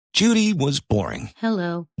Judy was boring.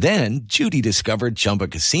 Hello. Then Judy discovered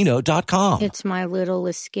ChumbaCasino.com. It's my little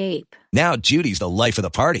escape. Now Judy's the life of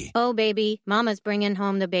the party. Oh, baby, mama's bringing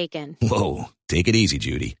home the bacon. Whoa, take it easy,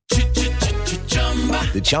 Judy.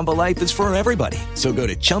 The Chumba life is for everybody. So go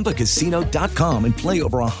to ChumbaCasino.com and play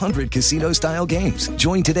over 100 casino-style games.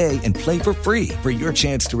 Join today and play for free for your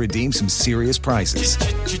chance to redeem some serious prizes.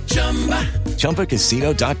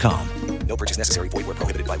 ChumbaCasino.com. No purchase necessary. Void where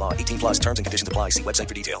prohibited by law. 18 plus terms and conditions apply. See website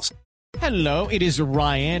for details. Hello, it is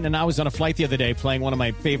Ryan, and I was on a flight the other day playing one of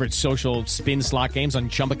my favorite social spin slot games on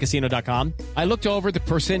ChumbaCasino.com. I looked over at the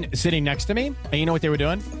person sitting next to me, and you know what they were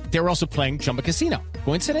doing? They were also playing Chumba Casino.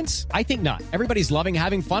 Coincidence? I think not. Everybody's loving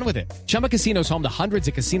having fun with it. Chumba Casino is home to hundreds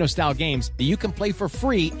of casino-style games that you can play for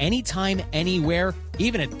free anytime, anywhere,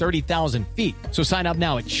 even at 30,000 feet. So sign up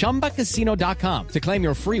now at ChumbaCasino.com to claim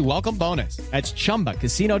your free welcome bonus. That's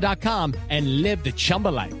ChumbaCasino.com and live the Chumba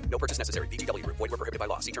life. No purchase necessary. VGW. Void where prohibited by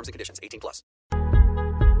law. See terms and conditions. 18 plus.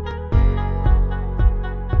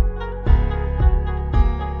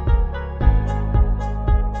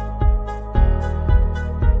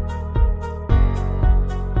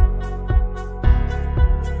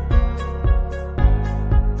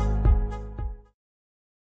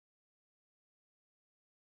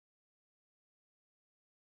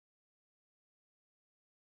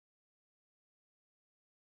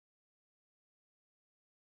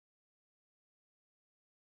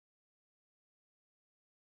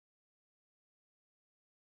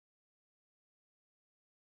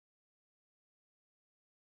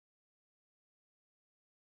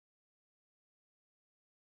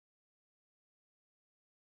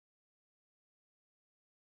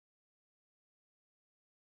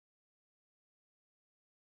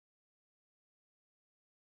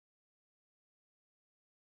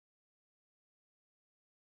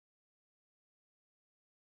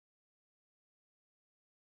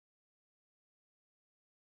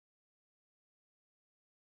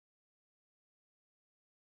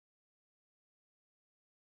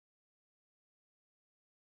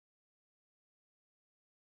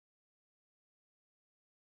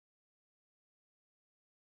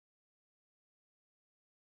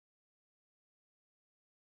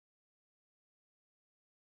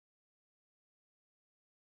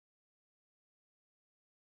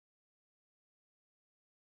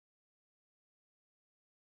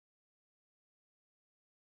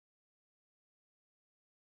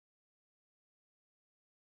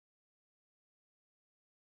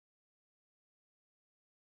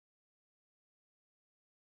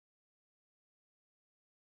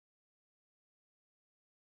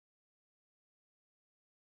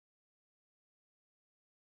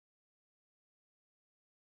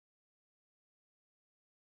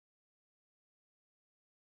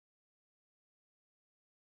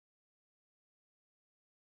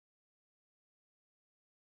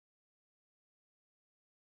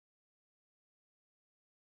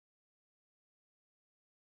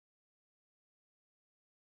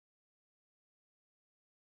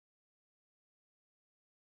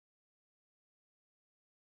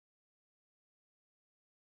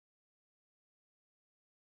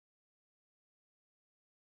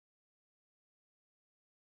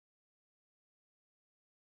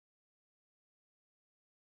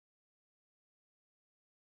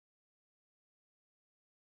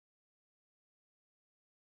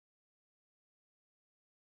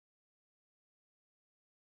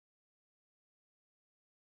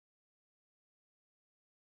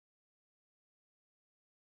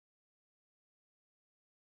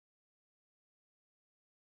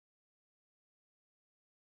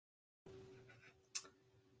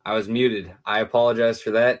 I was muted. I apologize for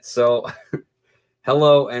that. So,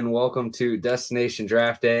 hello and welcome to Destination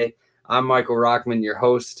Draft Day. I'm Michael Rockman, your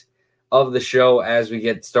host of the show as we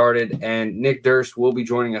get started. And Nick Durst will be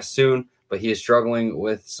joining us soon, but he is struggling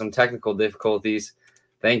with some technical difficulties.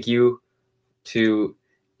 Thank you to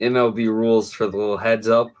MLB Rules for the little heads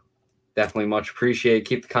up. Definitely much appreciated.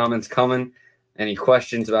 Keep the comments coming. Any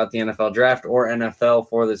questions about the NFL draft or NFL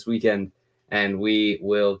for this weekend, and we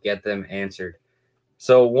will get them answered.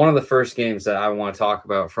 So one of the first games that I want to talk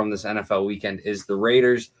about from this NFL weekend is the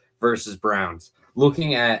Raiders versus Browns.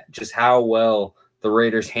 Looking at just how well the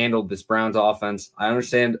Raiders handled this Browns offense, I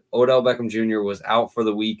understand Odell Beckham Jr. was out for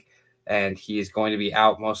the week, and he is going to be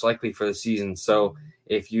out most likely for the season. So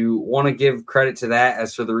if you want to give credit to that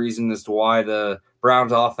as for the reason as to why the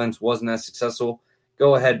Browns offense wasn't as successful,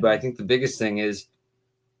 go ahead. But I think the biggest thing is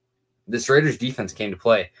this Raiders defense came to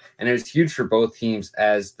play, and it was huge for both teams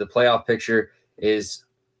as the playoff picture is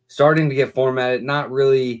starting to get formatted, not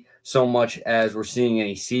really so much as we're seeing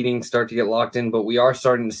any seeding start to get locked in, but we are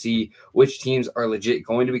starting to see which teams are legit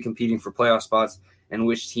going to be competing for playoff spots and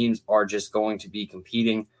which teams are just going to be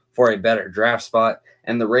competing for a better draft spot.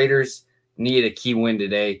 And the Raiders need a key win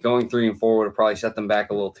today. Going 3-4 would have probably set them back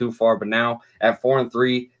a little too far, but now at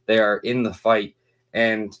 4-3, they are in the fight.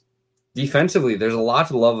 And defensively, there's a lot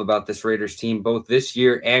to love about this Raiders team, both this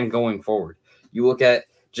year and going forward. You look at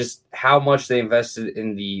just how much they invested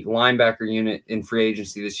in the linebacker unit in free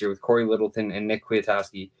agency this year with Corey Littleton and Nick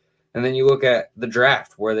Kwiatkowski. And then you look at the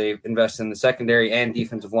draft where they've invested in the secondary and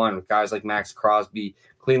defensive line with guys like Max Crosby,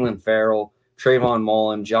 Cleveland Farrell, Trayvon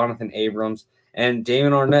Mullen, Jonathan Abrams, and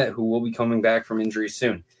Damon Arnett, who will be coming back from injury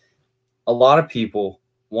soon. A lot of people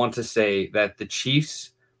want to say that the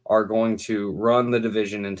Chiefs are going to run the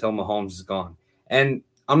division until Mahomes is gone. And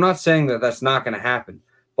I'm not saying that that's not going to happen,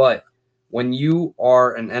 but when you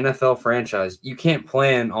are an NFL franchise, you can't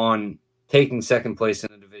plan on taking second place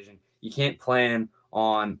in a division. You can't plan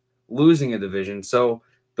on losing a division. So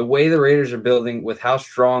the way the Raiders are building with how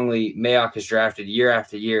strongly Mayock is drafted year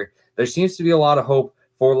after year, there seems to be a lot of hope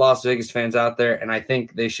for Las Vegas fans out there. And I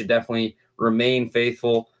think they should definitely remain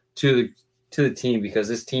faithful to the team because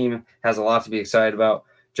this team has a lot to be excited about.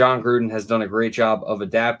 John Gruden has done a great job of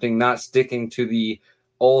adapting, not sticking to the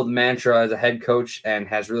old mantra as a head coach, and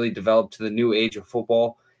has really developed to the new age of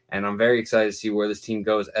football. And I'm very excited to see where this team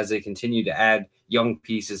goes as they continue to add young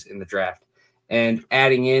pieces in the draft. And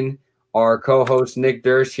adding in our co-host Nick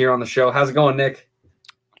Durst here on the show. How's it going, Nick?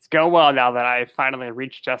 It's going well now that I finally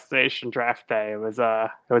reached Destination Draft Day. It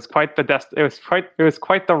was quite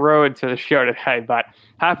the road to the show today, but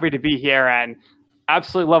happy to be here and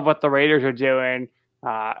absolutely love what the Raiders are doing.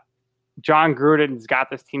 John Gruden's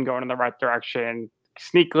got this team going in the right direction.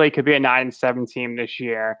 Sneakily could be a 9-7 team this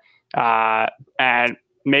year. And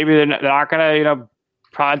maybe they're not going to,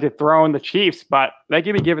 probably dethrone the Chiefs, but they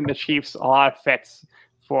could be giving the Chiefs a lot of fits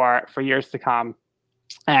for years to come.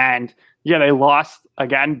 And yeah, they lost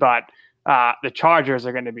again, but the Chargers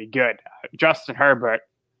are going to be good. Justin Herbert,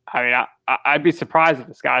 I mean, I'd be surprised if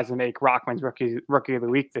this guy's going to make Rockman's rookie of the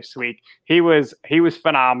week this week. He was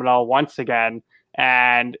phenomenal once again,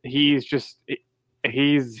 and he's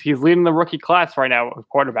leading the rookie class right now with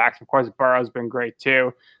quarterbacks. Of course, Burrow's been great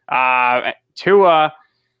too. Tua,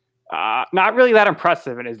 not really that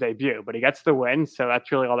impressive in his debut, but he gets the win, so that's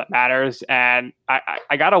really all that matters. And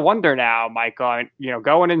I gotta wonder now, Michael.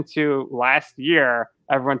 Going into last year,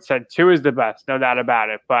 everyone said Tua is the best, no doubt about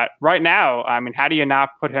it. But right now, I mean, how do you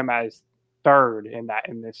not put him as third in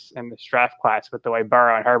this draft class with the way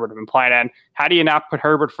Burrow and Herbert have been playing? And how do you not put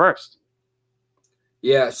Herbert first?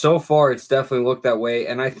 Yeah, so far it's definitely looked that way.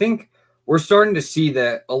 And I think we're starting to see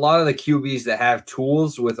that a lot of the QBs that have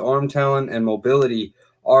tools with arm talent and mobility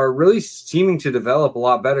are really seeming to develop a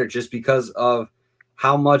lot better just because of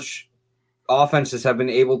how much offenses have been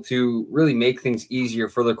able to really make things easier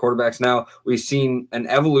for the quarterbacks. Now we've seen an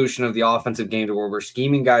evolution of the offensive game to where we're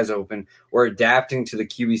scheming guys open, we're adapting to the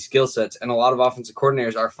QB skill sets, and a lot of offensive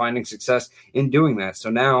coordinators are finding success in doing that. So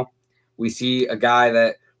now we see a guy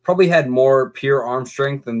that probably had more pure arm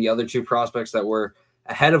strength than the other two prospects that were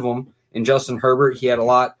ahead of him. In Justin Herbert, he had a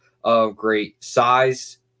lot of great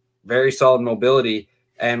size, very solid mobility,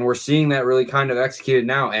 and we're seeing that really kind of executed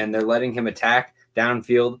now, and they're letting him attack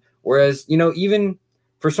downfield. Whereas, even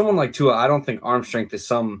for someone like Tua, I don't think arm strength is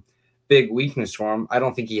some big weakness for him. I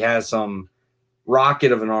don't think he has some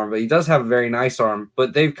rocket of an arm, but he does have a very nice arm.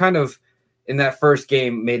 But they've kind of, in that first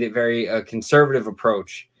game, made it very conservative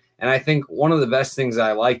approach. And I think one of the best things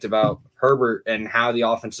I liked about Herbert and how the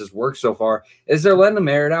offense has worked so far is they're letting him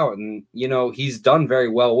air it out. And, he's done very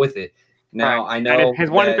well with it. Now, right. I know and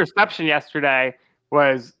his one interception yesterday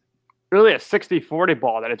was really a 60-40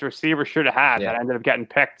 ball that his receiver should have had that ended up getting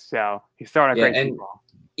picked. So he's throwing a great ball.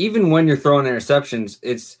 Even when you're throwing interceptions,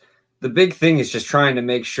 it's the big thing is just trying to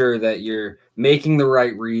make sure that you're making the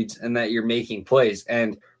right reads and that you're making plays.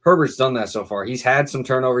 And Herbert's done that so far. He's had some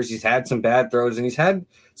turnovers, he's had some bad throws, and he's had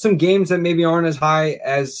some games that maybe aren't as high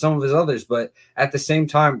as some of his others. But at the same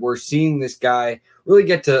time, we're seeing this guy really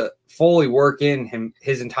get to fully work in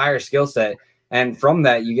his entire skill set. And from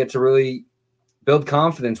that, you get to really build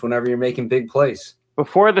confidence whenever you're making big plays.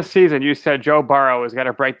 Before the season, you said Joe Burrow is going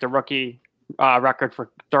to break the rookie record for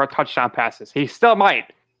touchdown passes. He still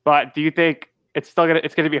might, but do you think it's going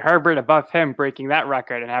to be Herbert above him breaking that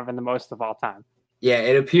record and having the most of all time? Yeah,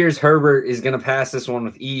 it appears Herbert is going to pass this one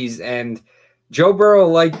with ease. And Joe Burrow,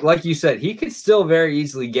 like you said, he could still very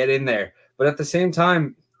easily get in there. But at the same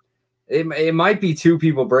time, it might be two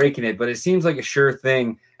people breaking it, but it seems like a sure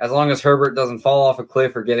thing. As long as Herbert doesn't fall off a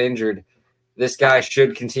cliff or get injured, this guy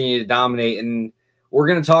should continue to dominate. And we're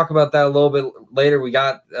going to talk about that a little bit later. We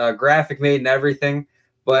got a graphic made and everything.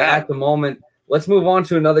 But at the moment, let's move on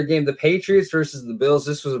to another game. The Patriots versus the Bills.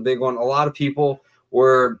 This was a big one. A lot of people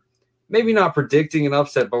were maybe not predicting an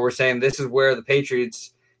upset, but we're saying this is where the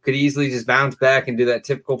Patriots could easily just bounce back and do that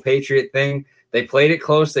typical Patriot thing. They played it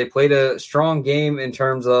close. They played a strong game in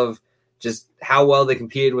terms of just how well they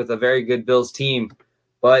competed with a very good Bills team.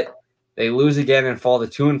 But they lose again and fall to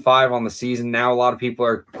 2-5 on the season. Now a lot of people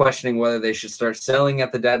are questioning whether they should start selling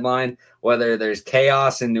at the deadline, whether there's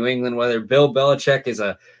chaos in New England, whether Bill Belichick is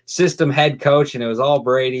a system head coach and it was all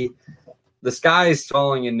Brady. The sky is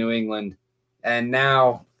falling in New England. And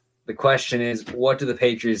now the question is, what do the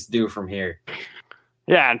Patriots do from here?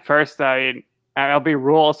 Yeah, and first, MLB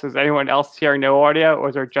rules. Is anyone else hearing no audio, or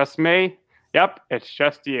is it just me? Yep, it's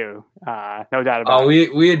just you. No doubt about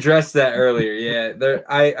it. We addressed that earlier. Yeah,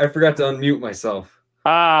 I forgot to unmute myself.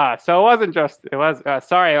 So it wasn't just. It was.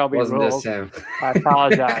 Sorry, MLB rules. Wasn't rules. just him. I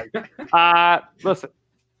apologize. Listen,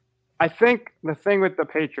 I think the thing with the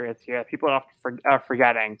Patriots here, people are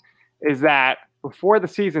forgetting, is that before the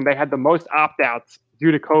season they had the most opt-outs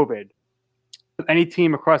due to COVID of any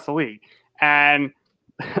team across the league, and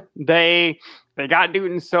they got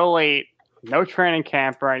Newton so late, no training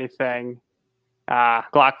camp or anything.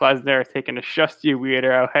 Brock Lesnar taking a just you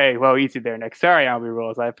weirdo. Hey, well, easy there, Nick. Sorry, MLB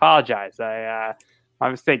rules. I apologize. My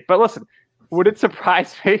mistake. But listen, would it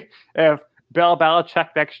surprise me if Bill Belichick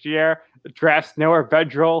next year drafts Noah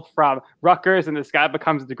Vedral from Rutgers and this guy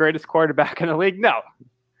becomes the greatest quarterback in the league? No.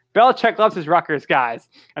 Belichick loves his Rutgers guys,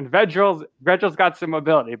 and Vedral's got some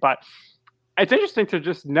mobility. But it's interesting to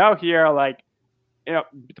just know here, like, you know,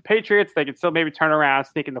 the Patriots, they can still maybe turn around,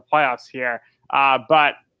 sneak in the playoffs here.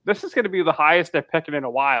 But this is going to be the highest they're picking in a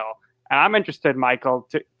while. And I'm interested, Michael,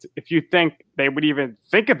 if you think they would even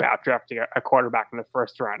think about drafting a quarterback in the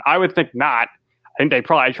first round. I would think not. I think they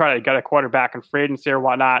probably try to get a quarterback in free agency or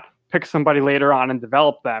whatnot, pick somebody later on and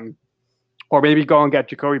develop them, or maybe go and get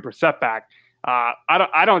Jacoby Brissett back.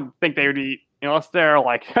 I don't think they would be, unless they're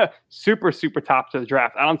like super, super top to the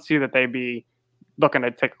draft. I don't see that they'd be looking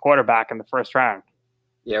to take a quarterback in the first round.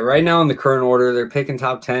 Yeah, right now in the current order, they're picking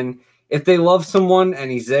top 10. If they love someone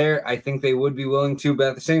and he's there, I think they would be willing to. But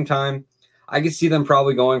at the same time, I could see them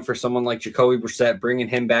probably going for someone like Jacoby Brissett, bringing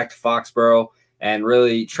him back to Foxborough and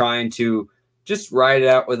really trying to just ride it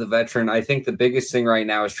out with a veteran. I think the biggest thing right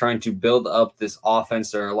now is trying to build up this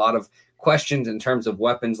offense. There are a lot of questions in terms of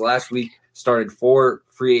weapons. Last week started 4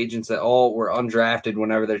 free agents that all were undrafted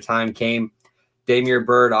whenever their time came. Damiere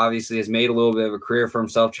Byrd obviously has made a little bit of a career for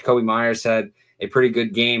himself. Jacoby Myers had a pretty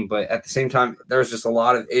good game, but at the same time, there's just a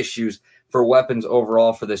lot of issues for weapons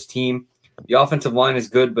overall for this team. The offensive line is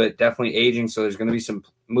good, but definitely aging, so there's going to be some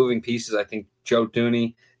moving pieces. I think Joe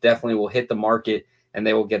Thuney definitely will hit the market, and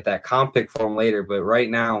they will get that comp pick for him later. But right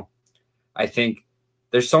now, I think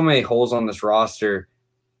there's so many holes on this roster,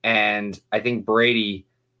 and I think Brady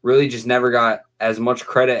really just never got as much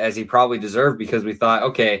credit as he probably deserved because we thought,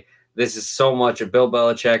 okay, this is so much of Bill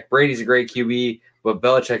Belichick. Brady's a great QB, but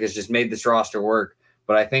Belichick has just made this roster work.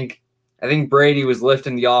 But I think Brady was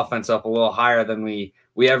lifting the offense up a little higher than we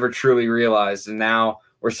ever truly realized. And now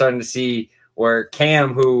we're starting to see where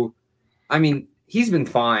Cam, who, I mean, he's been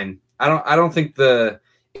fine. I don't think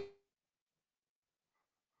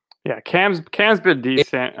Cam's been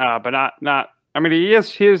decent, but not. I mean, he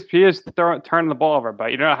is turning the ball over,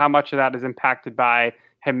 but you know how much of that is impacted by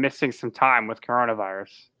him missing some time with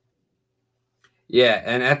coronavirus. Yeah,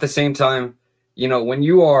 and at the same time, you know, when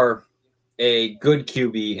you are a good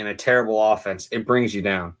QB in a terrible offense, it brings you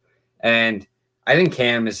down. And I think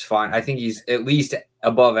Cam is fine. I think he's at least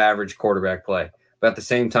above average quarterback play. But at the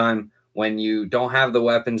same time, when you don't have the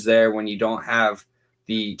weapons there, when you don't have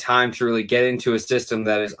the time to really get into a system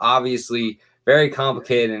that is obviously very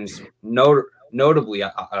complicated and notably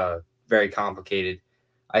very complicated,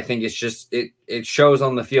 I think it's just it shows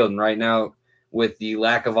on the field. And right now, with the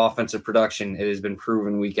lack of offensive production, it has been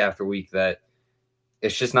proven week after week that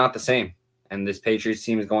it's just not the same. And this Patriots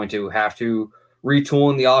team is going to have to retool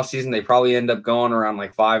in the offseason. They probably end up going around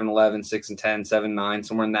like 5-11, 6-10, 7-9,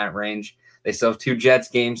 somewhere in that range. They still have 2 Jets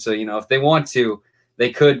games. So, you know, if they want to,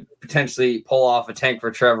 they could potentially pull off a tank for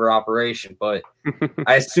Trevor operation. But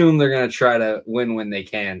I assume they're going to try to win when they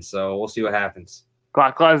can. So we'll see what happens.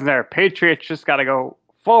 Brock Lesnar, Patriots just got to go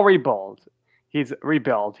full rebuild. He's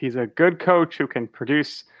a good coach who can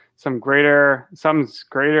produce some greater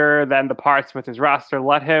than the parts with his roster.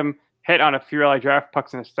 Let him hit on a few early draft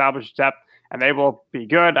picks and establish depth, and they will be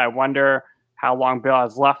good. I wonder how long Bill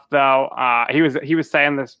has left, though. He was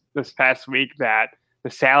saying this past week that the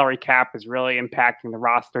salary cap is really impacting the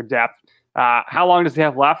roster depth. How long does he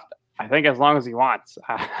have left? I think as long as he wants.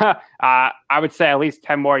 I would say at least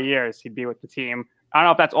 10 more years he'd be with the team. I don't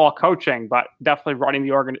know if that's all coaching, but definitely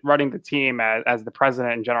running the team as the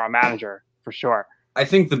president and general manager for sure. I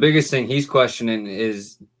think the biggest thing he's questioning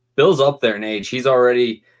is Bill's up there in age. He's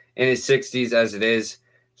already in his 60s as it is.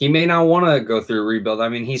 He may not want to go through a rebuild. I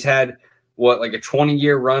mean, he's had like a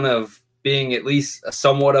 20-year run of being at least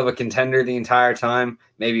somewhat of a contender the entire time,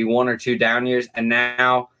 maybe 1 or 2 down years, and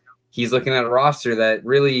now he's looking at a roster that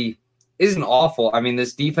really isn't awful. I mean,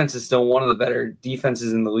 this defense is still one of the better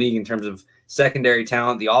defenses in the league in terms of secondary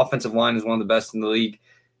talent. The offensive line is one of the best in the league.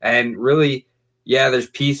 And really, yeah, there's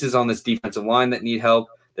pieces on this defensive line that need help.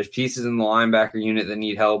 There's pieces in the linebacker unit that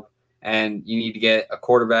need help. And you need to get a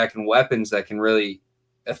quarterback and weapons that can really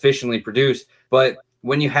efficiently produce. But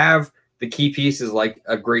when you have the key pieces like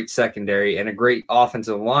a great secondary and a great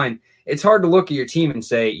offensive line, it's hard to look at your team and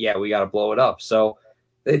say, yeah, we got to blow it up. So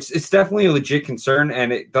it's definitely a legit concern,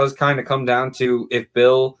 and it does kind of come down to if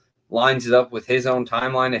Bill lines it up with his own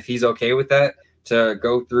timeline, if he's okay with that, to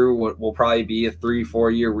go through what will probably be a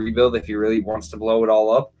 3-4 year rebuild if he really wants to blow it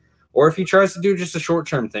all up, or if he tries to do just a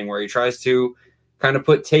short-term thing where he tries to kind of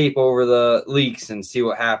put tape over the leaks and see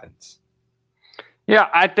what happens. Yeah,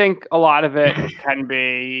 I think a lot of it can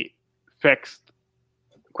be fixed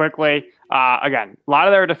quickly. Again, a lot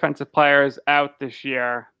of their defensive players out this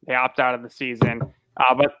year. They opt out of the season.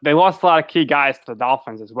 But they lost a lot of key guys to the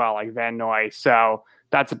Dolphins as well, like Van Noy. So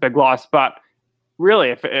that's a big loss. But really,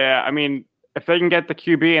 if they can get the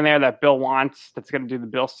QB in there that Bill wants, that's going to do the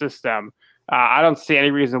Bill system, I don't see any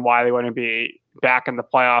reason why they wouldn't be back in the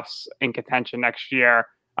playoffs in contention next year.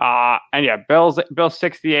 And yeah, Bill's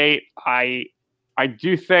 68. I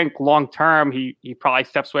do think long term he probably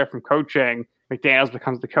steps away from coaching. McDaniels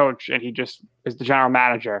becomes the coach, and he just is the general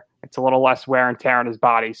manager. It's a little less wear and tear on his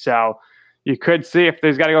body. So you could see if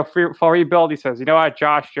there's got to go full rebuild. He says, you know what,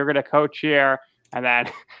 Josh, you're going to coach here. And then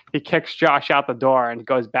he kicks Josh out the door and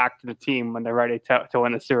goes back to the team when they're ready to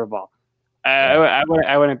win the Super Bowl. I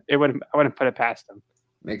wouldn't put it past him.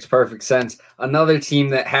 Makes perfect sense. Another team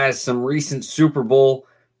that has some recent Super Bowl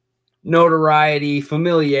notoriety,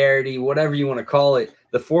 familiarity, whatever you want to call it.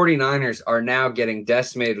 The 49ers are now getting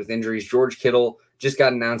decimated with injuries. George Kittle just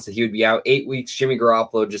got announced that he would be out 8 weeks. Jimmy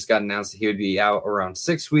Garoppolo just got announced that he would be out around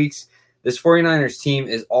 6 weeks. This 49ers team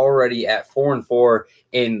is already at 4-4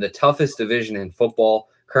 in the toughest division in football.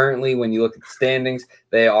 Currently, when you look at the standings,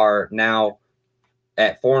 they are now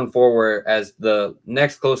at 4-4, whereas the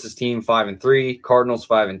next closest team, 5-3, Cardinals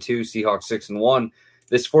 5-2, Seahawks 6-1.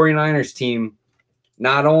 This 49ers team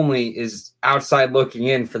not only is outside looking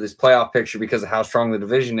in for this playoff picture because of how strong the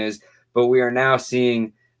division is, but we are now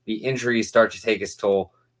seeing the injuries start to take its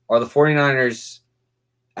toll. Are the 49ers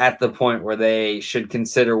at the point where they should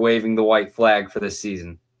consider waving the white flag for this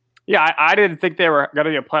season? Yeah, I didn't think they were going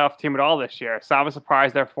to be a playoff team at all this year. So I was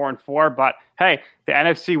surprised they're 4-4. But hey, the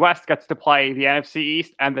NFC West gets to play the NFC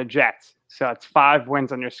East and the Jets. So it's 5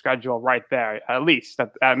 wins on your schedule right there, at least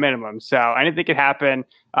at minimum. So anything could happen.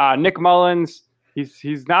 Nick Mullins,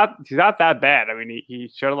 he's not that bad. I mean, he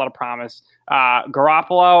showed a lot of promise.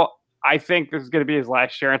 Garoppolo, I think this is going to be his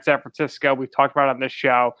last year in San Francisco. We've talked about it on this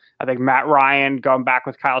show. I think Matt Ryan going back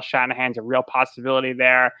with Kyle Shanahan's a real possibility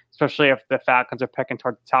there, especially if the Falcons are picking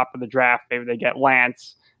toward the top of the draft. Maybe they get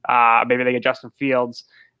Lance. Maybe they get Justin Fields.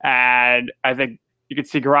 And I think you could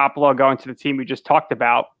see Garoppolo going to the team we just talked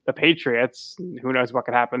about, the Patriots. Who knows what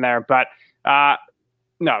could happen there. But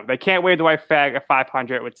no, they can't wave the white flag at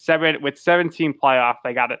 500. With 17 playoff,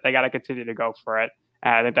 they got to continue to go for it.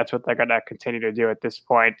 I think that's what they're going to continue to do at this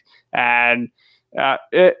point. And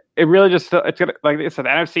it really just, it's going to, like I said, the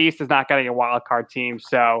NFC East is not getting a wild card team.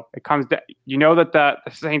 So it comes down, that the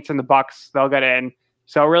Saints and the Bucks, they'll get in.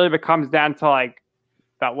 So it really becomes down to like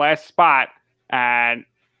that last spot. And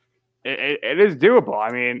it is doable.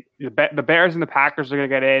 I mean, the Bears and the Packers are going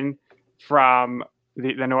to get in from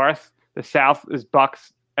the North. The South is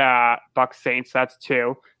Bucks Saints. That's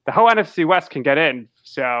 2. The whole NFC West can get in.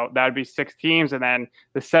 So that would be 6 teams. And then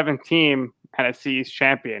the 7th team, NFC East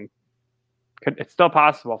champion. It's still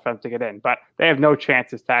possible for them to get in. But they have no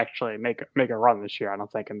chances to actually make a run this year, I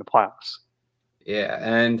don't think, in the playoffs. Yeah,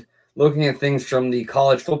 and looking at things from the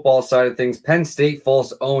college football side of things, Penn State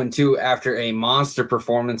falls 0-2 after a monster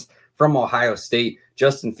performance from Ohio State.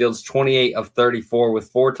 Justin Fields, 28 of 34 with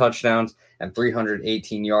 4 touchdowns and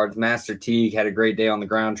 318 yards. Master Teague had a great day on the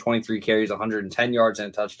ground, 23 carries, 110 yards and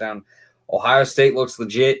a touchdown. Ohio State looks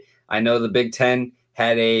legit. I know the Big Ten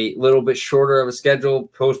had a little bit shorter of a schedule,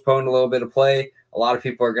 postponed a little bit of play. A lot of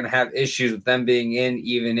people are going to have issues with them being in,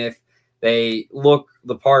 even if they look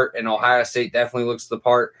the part, and Ohio State definitely looks the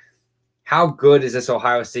part. How good is this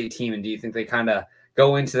Ohio State team, and do you think they kind of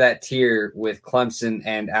go into that tier with Clemson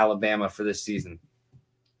and Alabama for this season?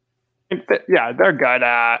 Yeah, they're good.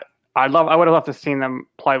 I would have loved to seen them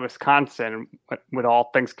play Wisconsin with all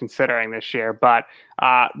things considering this year, but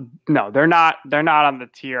no, they're not on the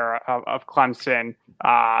tier of Clemson.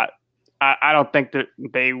 I don't think that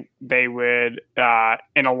they would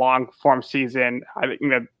in a long form season. I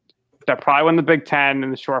think they'll probably win the Big Ten in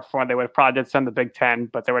the short form. They would have probably did some of the Big Ten,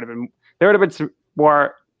 but there would have been some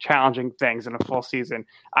more challenging things in a full season.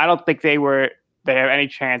 I don't think they have any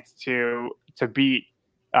chance to beat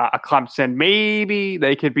a Clemson. Maybe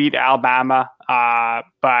they could beat Alabama,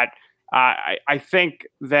 but I think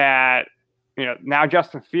that now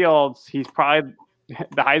Justin Fields, he's probably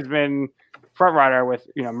the Heisman front runner with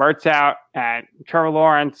Mertz out and Trevor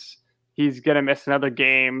Lawrence. He's gonna miss another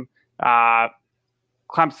game.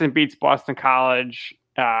 Clemson beats Boston College,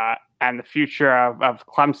 and the future of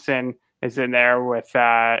Clemson is in there with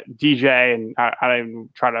DJ, and I don't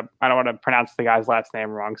want to pronounce the guy's last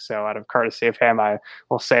name wrong, so out of courtesy of him, I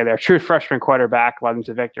will say their true freshman quarterback led them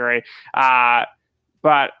to victory.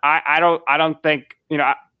 But I don't think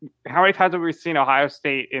how many times have we seen Ohio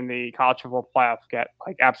State in the college football playoff get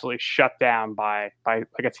like absolutely shut down by like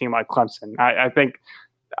a team like Clemson? I think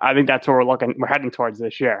that's what we're heading towards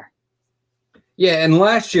this year. Yeah, and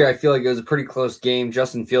last year I feel like it was a pretty close game.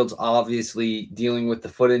 Justin Fields obviously dealing with the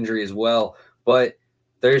foot injury as well, but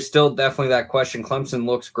there's still definitely that question. Clemson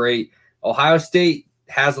looks great. Ohio State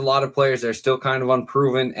has a lot of players that are still kind of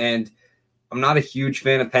unproven, and I'm not a huge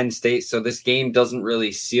fan of Penn State, so this game doesn't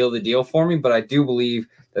really seal the deal for me, but I do believe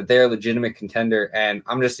that they're a legitimate contender, and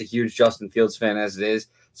I'm just a huge Justin Fields fan as it is,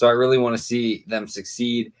 so I really want to see them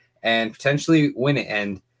succeed and potentially win it.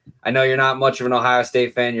 And I know you're not much of an Ohio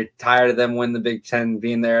State fan. You're tired of them winning the Big Ten,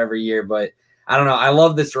 being there every year. But I don't know. I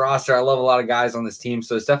love this roster. I love a lot of guys on this team.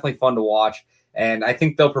 So it's definitely fun to watch. And I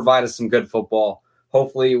think they'll provide us some good football.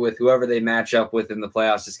 Hopefully with whoever they match up with in the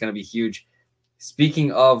playoffs, it's going to be huge.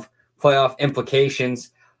 Speaking of playoff implications,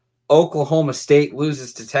 Oklahoma State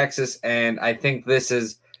loses to Texas. And I think this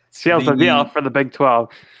is seals the deal for the Big 12.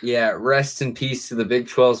 Yeah, rest in peace to the Big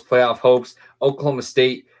 12's playoff hopes. Oklahoma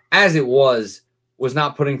State, as it was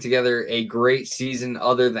not putting together a great season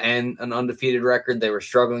other than an undefeated record. They were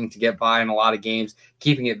struggling to get by in a lot of games,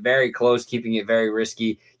 keeping it very close, keeping it very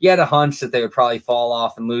risky. You had a hunch that they would probably fall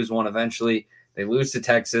off and lose one eventually. They lose to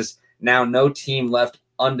Texas. Now no team left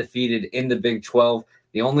undefeated in the Big 12.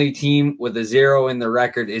 The only team with a 0 in the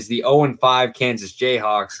record is the 0-5 Kansas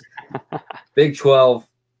Jayhawks. Big 12,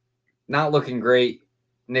 not looking great.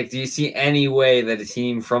 Nick, do you see any way that a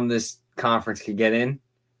team from this conference could get in?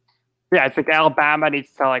 Yeah, I think Alabama needs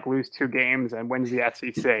to lose 2 games and wins the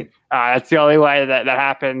SEC. That's the only way that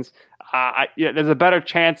happens. There's a better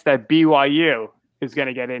chance that BYU is going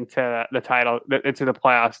to get into the title, into the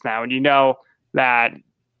playoffs now. And you know that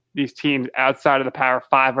these teams outside of the Power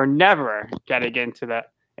 5 are never getting into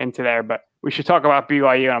there. But we should talk about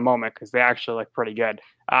BYU in a moment because they actually look pretty good.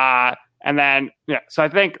 And then, so I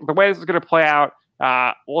think the way this is going to play out,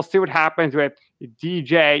 we'll see what happens with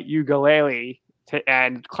DJ Uiagalelei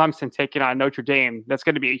and Clemson taking on Notre Dame. That's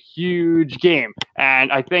going to be a huge game.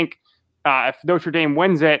 And I think if Notre Dame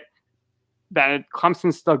wins it, then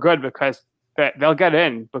Clemson's still good because they'll get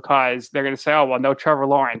in because they're going to say, oh, well, no Trevor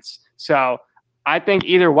Lawrence. So I think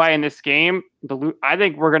either way in this game, I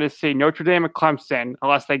think we're going to see Notre Dame and Clemson,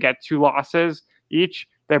 unless they get 2 losses each.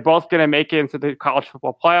 They're both going to make it into the college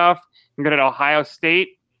football playoff. You're going to Ohio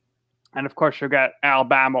State. And, of course, you'll get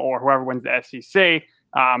Alabama or whoever wins the SEC.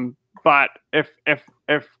 But if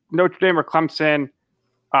Notre Dame or Clemson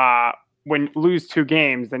lose 2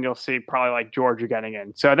 games, then you'll see probably Georgia getting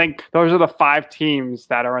in. So I think those are the 5 teams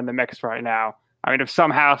that are in the mix right now. I mean, if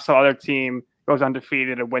somehow some other team goes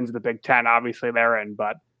undefeated and wins the Big Ten, obviously they're in,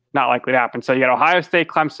 but not likely to happen. So you got Ohio State,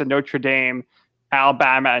 Clemson, Notre Dame,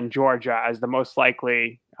 Alabama, and Georgia as the most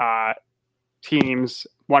likely teams.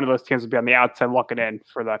 One of those teams will be on the outside looking in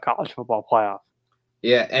for the college football playoff.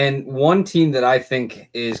 Yeah, and one team that I think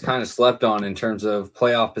is kind of slept on in terms of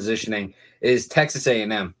playoff positioning is Texas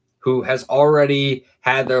A&M, who has already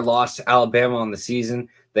had their loss to Alabama on the season.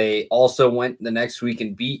 They also went the next week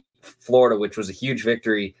and beat Florida, which was a huge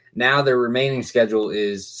victory. Now their remaining schedule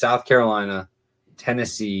is South Carolina,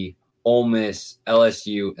 Tennessee, Ole Miss,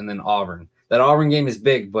 LSU, and then Auburn. That Auburn game is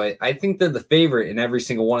big, but I think they're the favorite in every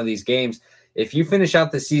single one of these games. If you finish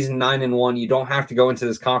out the season 9-1, you don't have to go into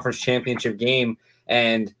this conference championship game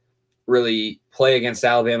and really play against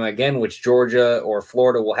Alabama again, which Georgia or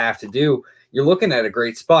Florida will have to do. You're looking at a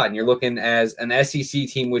great spot, and you're looking as an SEC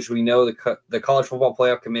team, which we know the College Football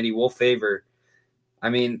Playoff Committee will favor. I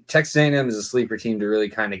mean, Texas A&M is a sleeper team to really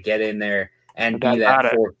kind of get in there and be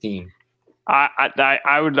that 4th team.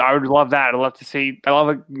 I would love that. I'd love to see. I love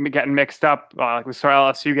it getting mixed up. Like we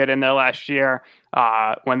saw LSU get in there last year.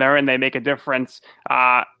 When they're in, they make a difference.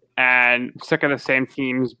 And sick of the same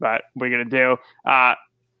teams, but what are you gonna do?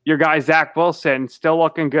 Your guy Zach Wilson still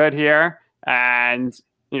looking good here, and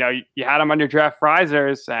you had him on your draft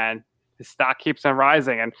risers, and his stock keeps on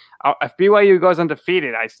rising. And if BYU goes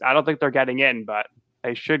undefeated, I don't think they're getting in, but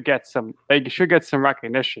they should get some. They should get some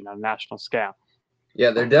recognition on a national scale.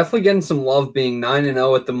 Yeah, they're definitely getting some love being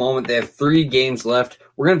 9-0 at the moment. They have 3 games left.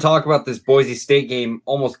 We're going to talk about this Boise State game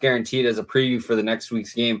almost guaranteed as a preview for the next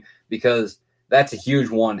week's game because that's a huge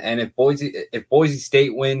one. And if Boise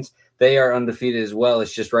State wins, they are undefeated as well.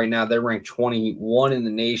 It's just right now they're ranked 21 in the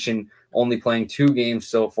nation, only playing 2 games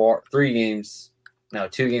so far. 2 games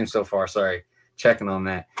so far. Sorry, checking on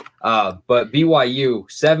that. But BYU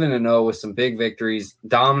 7-0 with some big victories,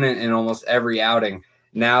 dominant in almost every outing.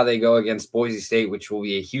 Now they go against Boise State, which will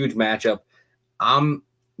be a huge matchup. I'm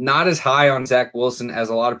not as high on Zach Wilson as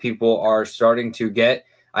a lot of people are starting to get.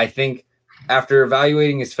 I think after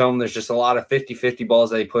evaluating his film, there's just a lot of 50-50 balls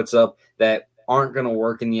that he puts up that aren't going to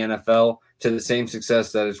work in the NFL to the same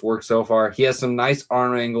success that it's worked so far. He has some nice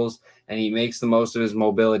arm angles, and he makes the most of his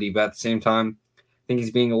mobility. But at the same time, I think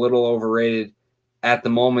he's being a little overrated at the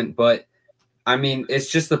moment. But, I mean,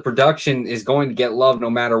 it's just the production is going to get love no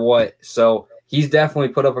matter what. So he's definitely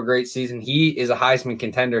put up a great season. He is a Heisman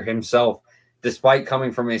contender himself. Despite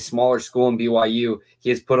coming from a smaller school in BYU, he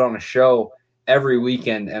has put on a show every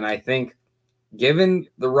weekend. And I think given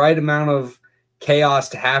the right amount of chaos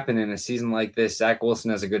to happen in a season like this, Zach Wilson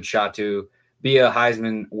has a good shot to be a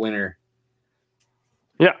Heisman winner.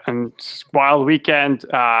 Yeah, and wild weekend.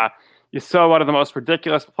 You saw one of the most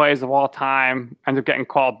ridiculous plays of all time end up getting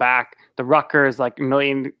called back. The Rutgers, like a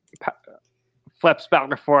million flips back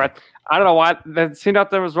and forth. I don't know what. It seemed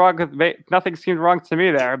nothing was wrong. Nothing seemed wrong to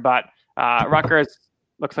me there, but Rutgers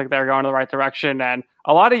looks like they're going in the right direction. And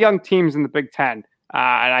a lot of young teams in the Big Ten.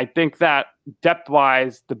 And I think that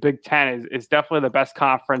depth-wise, the Big Ten is definitely the best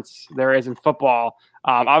conference there is in football.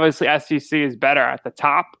 Obviously, SEC is better at the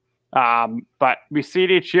top, but we see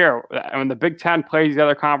it each year. When the Big Ten plays the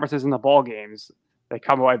other conferences in the bowl games, they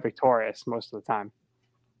come away victorious most of the time.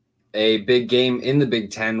 A big game in the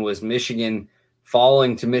Big Ten was Michigan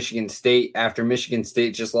falling to Michigan State after Michigan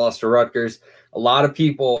State just lost to Rutgers. A lot of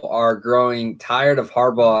people are growing tired of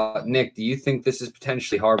Harbaugh. Nick, do you think this is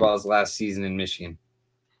potentially Harbaugh's last season in Michigan?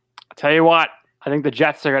 I'll tell you what, I think the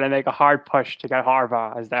Jets are going to make a hard push to get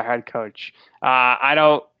Harbaugh as their head coach. I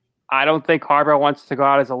don't think Harbaugh wants to go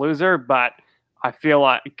out as a loser, but I feel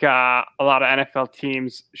like a lot of NFL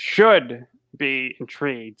teams should be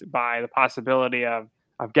intrigued by the possibility of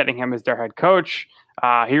getting him as their head coach.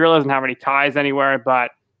 He really doesn't have any ties anywhere,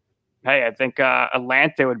 but hey, I think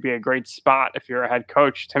Atlanta would be a great spot if you're a head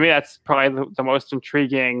coach. To me, that's probably the most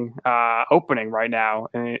intriguing opening right now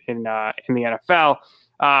in the NFL.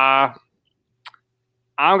 I'm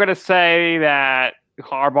going to say that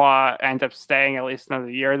Harbaugh ends up staying at least another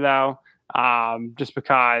year, though, just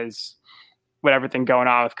because with everything going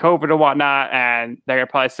on with COVID and whatnot, and they're going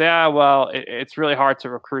to probably say, it's really hard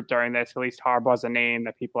to recruit during this. At least Harbaugh's a name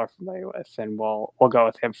that people are familiar with, and we'll go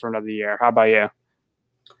with him for another year. How about you?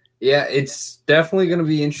 Yeah, it's definitely going to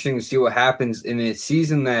be interesting to see what happens in a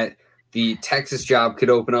season that the Texas job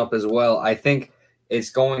could open up as well. I think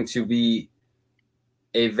it's going to be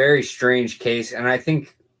a very strange case, and I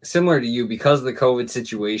think similar to you, because of the COVID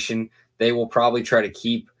situation, they will probably try to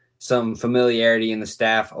keep some familiarity in the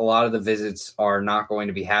staff. A lot of the visits are not going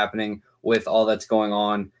to be happening with all that's going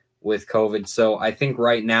on with COVID. So I think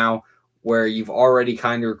right now, where you've already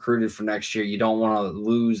kind of recruited for next year, you don't want to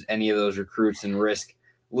lose any of those recruits and risk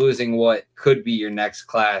losing what could be your next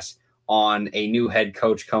class on a new head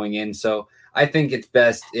coach coming in. So I think it's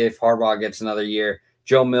best if Harbaugh gets another year.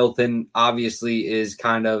 Joe Milton obviously is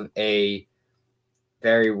kind of a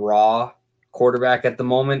very raw quarterback at the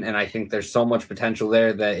moment, and I think there's so much potential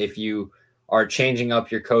there that if you are changing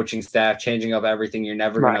up your coaching staff, changing up everything, you're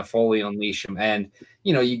never going to fully unleash him. And,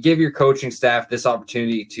 you give your coaching staff this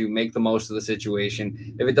opportunity to make the most of the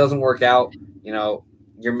situation. If it doesn't work out,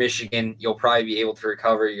 you're Michigan, you'll probably be able to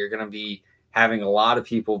recover. You're going to be having a lot of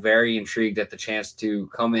people very intrigued at the chance to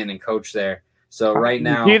come in and coach there. So right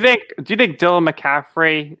now, do you think Dylan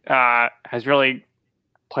McCaffrey has really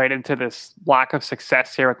played into this lack of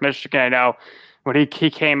success here with Michigan? I know when he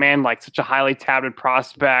came in like such a highly touted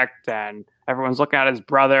prospect, and everyone's looking at his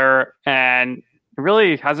brother, and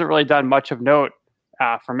really hasn't really done much of note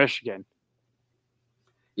for Michigan.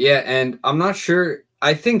 Yeah, and I'm not sure.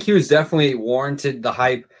 I think he was definitely warranted the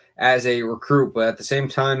hype as a recruit, but at the same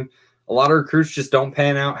time, a lot of recruits just don't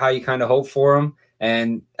pan out how you kind of hope for them.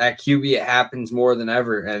 And at QB, it happens more than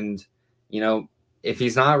ever. And, if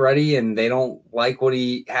he's not ready and they don't like what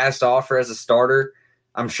he has to offer as a starter,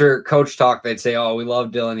 I'm sure coach talk, they'd say, oh, we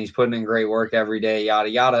love Dylan. He's putting in great work every day, yada,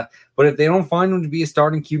 yada. But if they don't find him to be a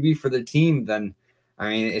starting QB for the team, then,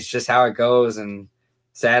 it's just how it goes. And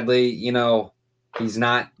sadly, he's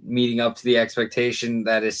not meeting up to the expectation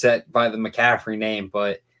that is set by the McCaffrey name,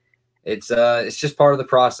 but it's just part of the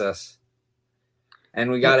process.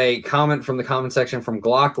 And we got a comment from the comment section from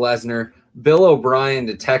Glock Lesnar, Bill O'Brien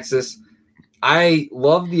to Texas. I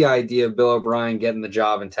love the idea of Bill O'Brien getting the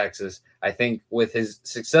job in Texas. I think with his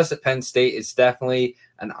success at Penn State, it's definitely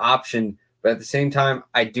an option. But at the same time,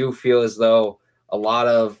 I do feel as though a lot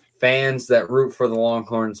of fans that root for the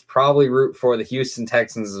Longhorns probably root for the Houston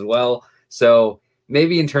Texans as well. So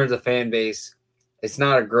maybe in terms of fan base, it's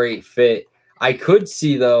not a great fit. I could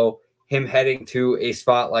see, though, him heading to a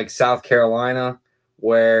spot like South Carolina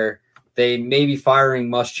where they may be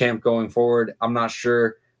firing Muschamp going forward. I'm not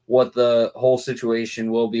sure what the whole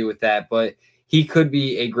situation will be with that, but he could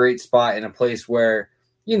be a great spot in a place where,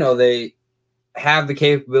 they have the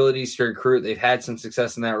capabilities to recruit. They've had some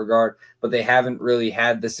success in that regard, but they haven't really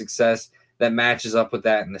had the success that matches up with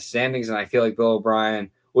that in the standings. And I feel like Bill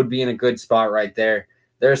O'Brien would be in a good spot right there.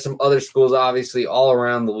 There are some other schools, obviously, all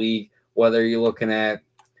around the league, whether you're looking at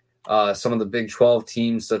some of the Big 12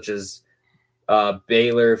 teams, such as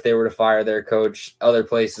Baylor, if they were to fire their coach, other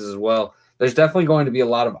places as well. There's definitely going to be a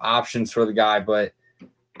lot of options for the guy, but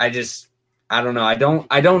I don't know.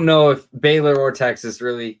 I don't know if Baylor or Texas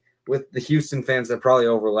really, with the Houston fans that probably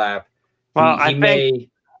overlap. Well, he may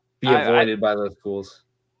be avoided by those schools.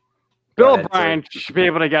 Bill O'Brien should be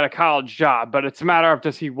able to get a college job, but it's a matter of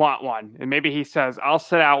does he want one? And maybe he says, I'll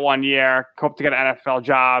sit out 1 year, hope to get an NFL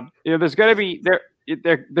job. There's going to be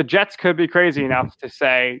the Jets could be crazy enough to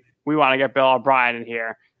say, we want to get Bill O'Brien in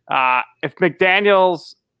here. If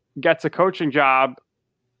McDaniels gets a coaching job,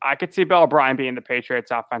 I could see Bill O'Brien being the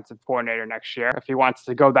Patriots offensive coordinator next year if he wants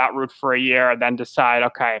to go that route for a year and then decide,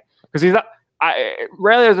 okay, because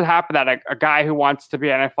rarely does it happen that a guy who wants to be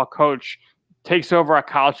an NFL coach takes over a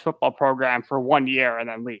college football program for 1 year and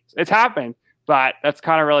then leaves. It's happened, but that's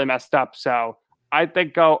kind of really messed up. So I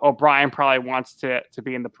think O'Brien probably wants to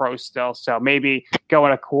be in the pros still. So maybe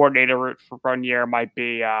going a coordinator route for 1 year might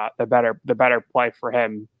be the better play for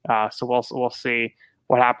him. So we'll see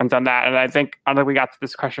what happens on that. And I think we got to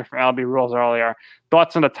this question from LB Rules earlier.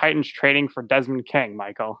 Thoughts on the Titans trading for Desmond King,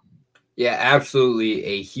 Michael? Yeah, absolutely.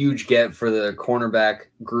 A huge get for the cornerback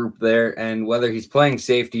group there. And whether he's playing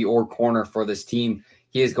safety or corner for this team,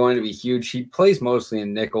 he is going to be huge. He plays mostly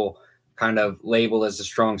in nickel, kind of labeled as a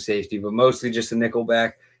strong safety, but mostly just a nickel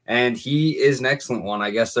back. And he is an excellent one.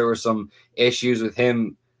 I guess there were some issues with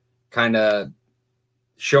him kind of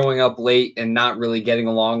showing up late and not really getting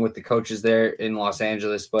along with the coaches there in Los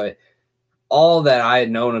Angeles. But all that I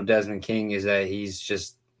had known of Desmond King is that he's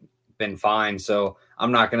just been fine. So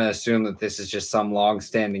I'm not going to assume that this is just some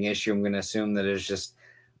long-standing issue. I'm going to assume that it's just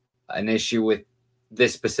an issue with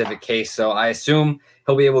this specific case. So I assume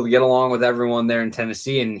he'll be able to get along with everyone there in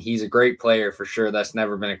Tennessee, and he's a great player for sure. That's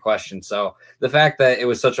never been a question. So the fact that it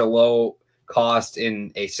was such a low cost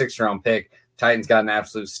in a 6th-round pick, Titans got an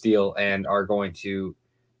absolute steal and are going to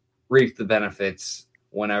reap the benefits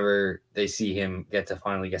whenever they see him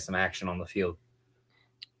finally get some action on the field.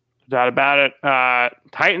 No doubt about it.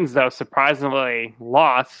 Titans, though, surprisingly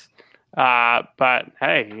lost. But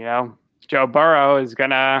hey, Joe Burrow is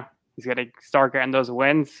gonna start getting those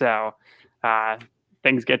wins. So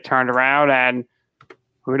things get turned around, and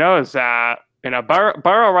who knows?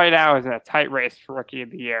 Burrow right now is in a tight race for Rookie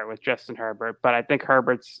of the Year with Justin Herbert, but I think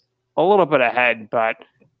Herbert's a little bit ahead. But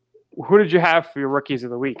who did you have for your Rookies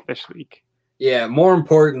of the Week this week? Yeah, more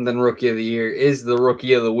important than Rookie of the Year is the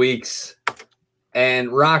Rookie of the Weeks.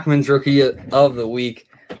 And Rockman's Rookie of the Week,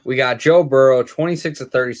 we got Joe Burrow, 26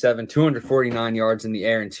 of 37, 249 yards in the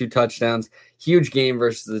air and 2 touchdowns. Huge game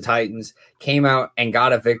versus the Titans. Came out and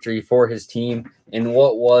got a victory for his team in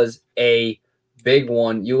what was a big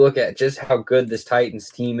one. You look at just how good this Titans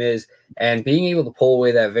team is, and being able to pull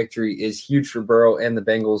away that victory is huge for Burrow and the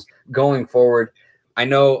Bengals going forward. I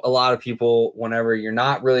know a lot of people, whenever you're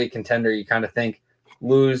not really a contender, you kind of think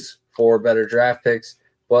lose for better draft picks.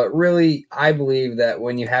 But really, I believe that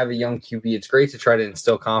when you have a young QB, it's great to try to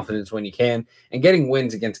instill confidence when you can. And getting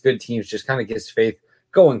wins against good teams just kind of gives faith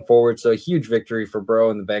going forward. So a huge victory for Burrow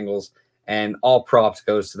and the Bengals, and all props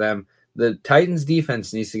goes to them. The Titans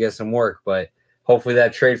defense needs to get some work, but hopefully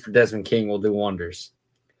that trade for Desmond King will do wonders.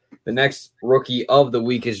 The next Rookie of the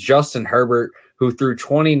Week is Justin Herbert, who threw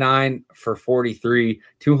 29 for 43,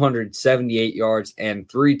 278 yards, and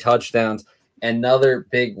 3 touchdowns. another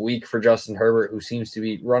big week for Justin Herbert, who seems to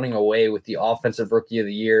be running away with the Offensive Rookie of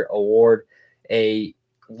the Year award. A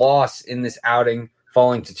loss in this outing,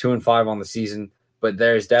 falling to 2-5 on the season, but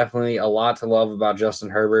there's definitely a lot to love about Justin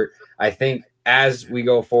Herbert. I think as we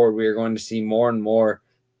go forward, we are going to see more and more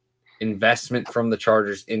investment from the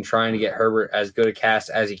Chargers in trying to get Herbert as good a cast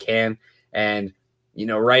as he can. And,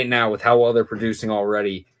 right now with how well they're producing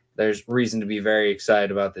already, there's reason to be very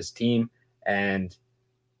excited about this team, and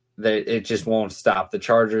it just won't stop. The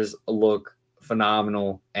Chargers look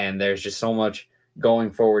phenomenal, and there's just so much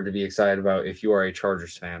going forward to be excited about if you are a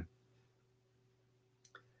Chargers fan.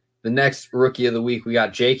 The next Rookie of the Week, we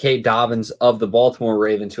got J.K. Dobbins of the Baltimore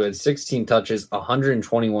Ravens, who had 16 touches,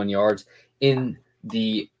 121 yards in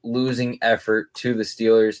the losing effort to the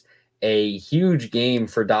Steelers. A huge game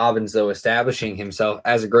for Dobbins, though, establishing himself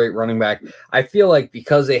as a great running back. I feel like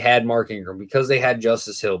because they had Mark Ingram, because they had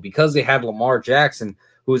Justice Hill, because they had Lamar Jackson,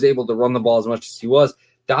 who was able to run the ball as much as he was,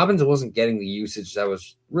 Dobbins wasn't getting the usage that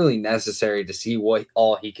was really necessary to see what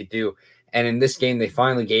all he could do. And in this game, they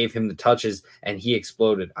finally gave him the touches, and he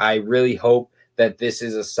exploded. I really hope that this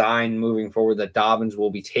is a sign moving forward that Dobbins will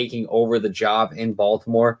be taking over the job in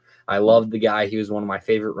Baltimore. I love the guy. He was one of my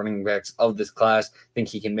favorite running backs of this class. I think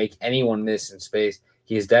he can make anyone miss in space.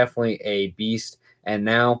 He is definitely a beast, and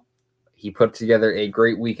now he put together a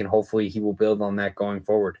great week, and hopefully he will build on that going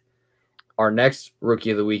forward. Our next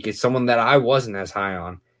Rookie of the Week is someone that I wasn't as high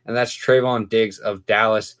on, and that's Trayvon Diggs of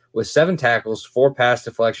Dallas with 7 tackles, 4 pass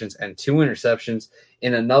deflections, and 2 interceptions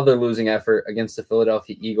in another losing effort against the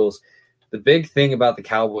Philadelphia Eagles. The big thing about the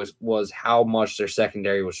Cowboys was how much their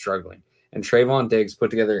secondary was struggling, and Trayvon Diggs put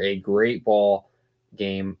together a great ball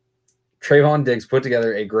game.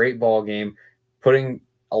 Putting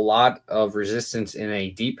a lot of resistance in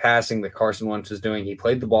a deep passing that Carson Wentz was doing. He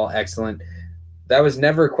played the ball excellent. That was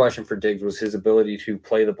never a question for Diggs, was his ability to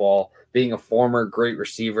play the ball, being a former great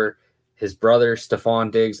receiver. His brother,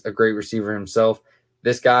 Stephon Diggs, a great receiver himself.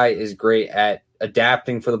 This guy is great at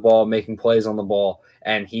adapting for the ball, making plays on the ball,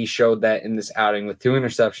 and he showed that in this outing with 2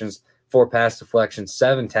 interceptions, 4 pass deflections,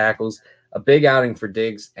 7 tackles. A big outing for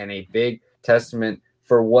Diggs and a big testament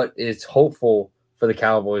for what is hopeful for the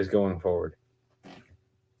Cowboys going forward.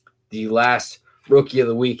 The last Rookie of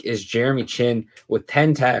the Week is Jeremy Chinn with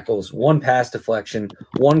 10 tackles, 1 pass deflection,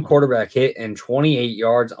 1 quarterback hit, and 28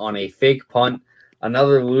 yards on a fake punt.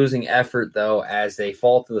 Another losing effort, though, as they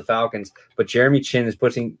fall to the Falcons. But Jeremy Chinn is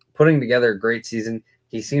putting together a great season.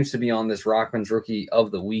 He seems to be on this Rockman's Rookie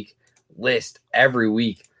of the Week list every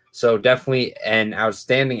week. So definitely an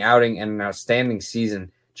outstanding outing and an outstanding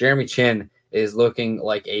season. Jeremy Chinn is looking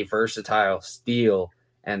like a versatile steal,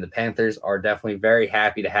 and the Panthers are definitely very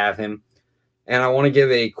happy to have him. And I want to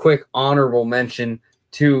give a quick honorable mention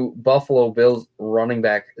to Buffalo Bills running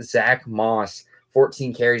back Zach Moss.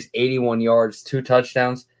 14 carries, 81 yards, 2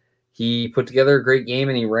 touchdowns. He put together a great game,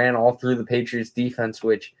 and he ran all through the Patriots defense,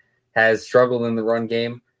 which has struggled in the run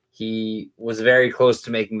game. He was very close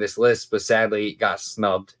to making this list, but sadly got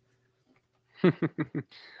snubbed. All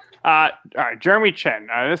right, Jeremy Chinn.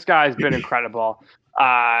 This guy's been incredible.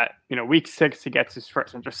 Week 6, he gets his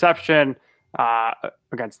first interception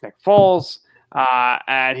against Nick Foles,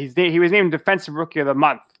 and he was named Defensive Rookie of the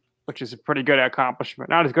Month, which is a pretty good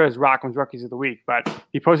accomplishment. Not as good as Rockman's Rookies of the Week, but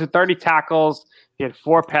he posted 30 tackles. He had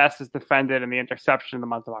 4 passes defended and the interception in the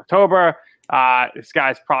month of October. This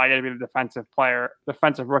guy's probably going to be the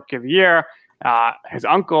defensive Rookie of the Year. His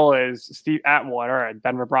uncle is Steve Atwater, a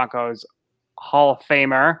Denver Broncos Hall of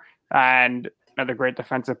Famer and another great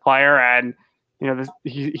defensive player. And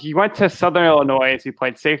he went to Southern Illinois as he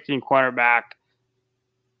played safety and cornerback.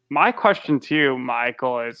 My question to you,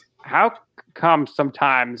 Michael, is how come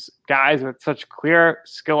sometimes guys with such clear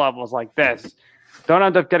skill levels like this don't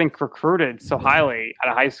end up getting recruited so highly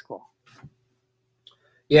out of high school?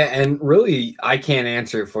 Yeah, and really, I can't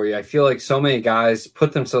answer it for you. I feel like so many guys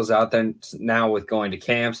put themselves out there now with going to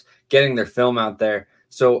camps, getting their film out there.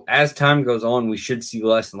 So as time goes on, we should see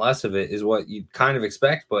less and less of it, is what you'd kind of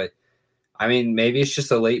expect. But, I mean, maybe it's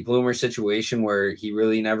just a late bloomer situation where he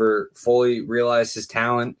really never fully realized his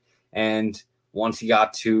talent. And once he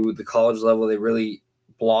got to the college level, they really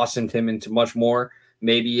blossomed him into much more.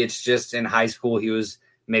 Maybe it's just in high school he was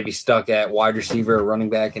maybe stuck at wide receiver or running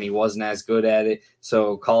back and he wasn't as good at it.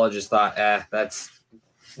 So colleges thought,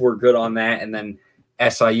 we're good on that. And then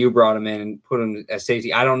SIU brought him in and put him as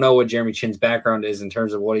safety. I don't know what Jeremy Chinn's background is in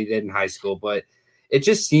terms of what he did in high school, but it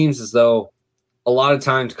just seems as though a lot of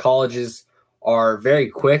times colleges are very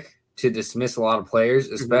quick to dismiss a lot of players,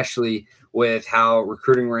 especially with how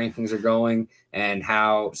recruiting rankings are going and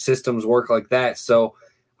how systems work like that. So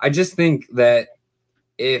I just think that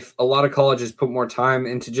if a lot of colleges put more time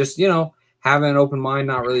into just, having an open mind,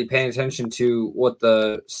 not really paying attention to what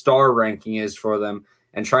the star ranking is for them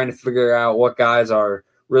and trying to figure out what guys are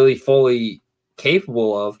really fully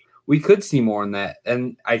capable of, we could see more in that.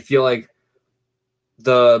 And I feel like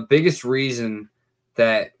the biggest reason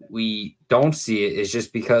that we don't see it is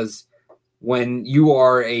just because when you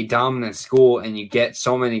are a dominant school and you get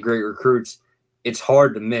so many great recruits, it's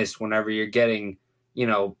hard to miss whenever you're getting,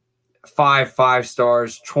 5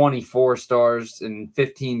 stars, 24 stars, and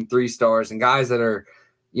 15 3-stars, and guys that are,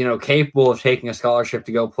 capable of taking a scholarship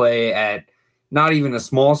to go play at not even a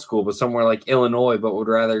small school, but somewhere like Illinois, but would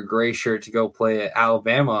rather gray shirt to go play at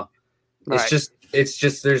Alabama. Right.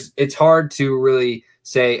 It's hard to really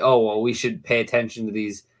say, oh, well, we should pay attention to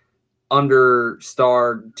these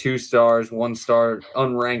under-starred, 2 stars, 1-star,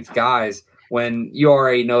 unranked guys when you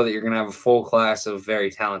already know that you're going to have a full class of very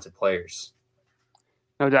talented players.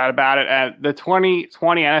 No doubt about it. The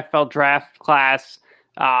 2020 NFL draft class,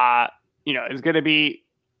 is going to be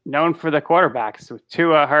known for the quarterbacks with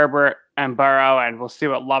Tua, Herbert, and Burrow, and we'll see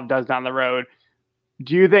what Love does down the road.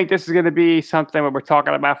 Do you think this is going to be something that we're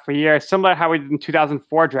talking about for years, similar to how we did in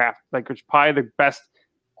 2004 draft, which was probably the best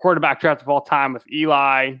quarterback draft of all time with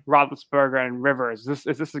Eli, Roethlisberger, and Rivers?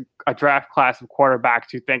 Is this a draft class of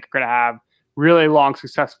quarterbacks you think are going to have really long,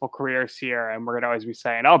 successful careers here? And we're going to always be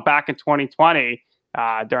saying, back in 2020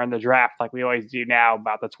 during the draft, like we always do now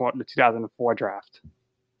about the 2004 draft.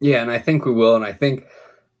 Yeah, and I think we will. And I think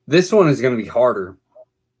this one is going to be harder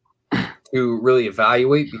to really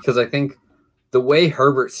evaluate because I think the way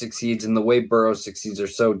Herbert succeeds and the way Burrow succeeds are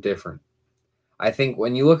so different. I think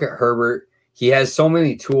when you look at Herbert, he has so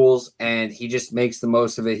many tools and he just makes the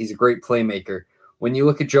most of it. He's a great playmaker. When you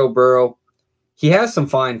look at Joe Burrow, he has some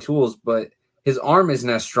fine tools, but his arm isn't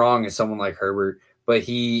as strong as someone like Herbert, but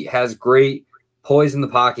he has great poise in the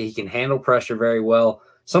pocket. He can handle pressure very well.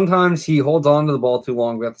 Sometimes he holds on to the ball too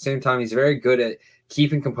long, but at the same time, he's very good at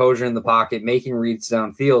keeping composure in the pocket, making reads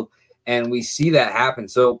downfield, and we see that happen.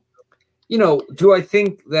 So, do I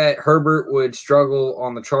think that Herbert would struggle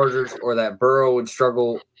on the Chargers or that Burrow would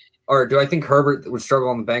struggle, or do I think Herbert would struggle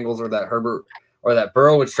on the Bengals or that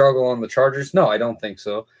Burrow would struggle on the Chargers? No, I don't think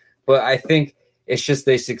so. But I think it's just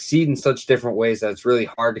they succeed in such different ways that it's really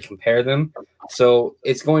hard to compare them. So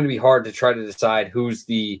it's going to be hard to try to decide who's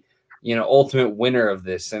the, ultimate winner of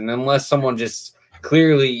this. And unless someone just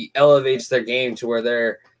clearly elevates their game to where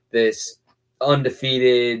they're this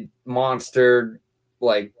undefeated monster,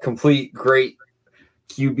 like complete great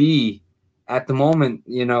QB at the moment,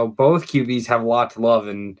 both QBs have a lot to love.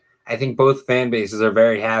 And I think both fan bases are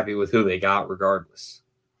very happy with who they got regardless.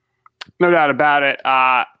 No doubt about it.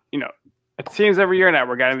 It seems every year now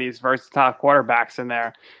we're getting these versatile quarterbacks in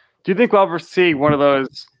there. Do you think we'll ever see one of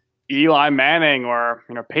those Eli Manning or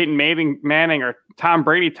Peyton Manning or Tom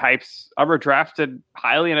Brady types ever drafted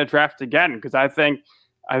highly in a draft again? Because I think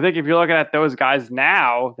if you're looking at those guys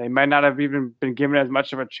now, they might not have even been given as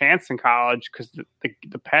much of a chance in college because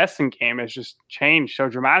the passing game has just changed so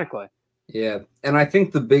dramatically. Yeah, and I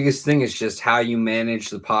think the biggest thing is just how you manage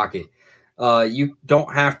the pocket. You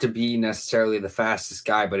don't have to be necessarily the fastest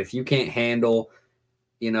guy, but if you can't handle,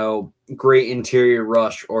 great interior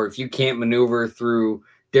rush, or if you can't maneuver through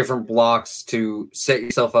different blocks to set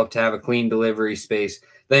yourself up to have a clean delivery space,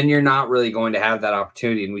 then you're not really going to have that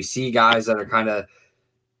opportunity. And we see guys that are kind of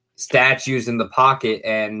statues in the pocket,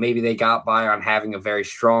 and maybe they got by on having a very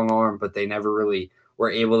strong arm, but they never really were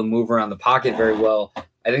able to move around the pocket very well.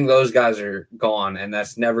 I think those guys are gone, and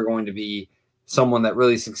that's never going to be someone that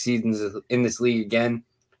really succeeds in this league again.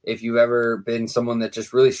 If you've ever been someone that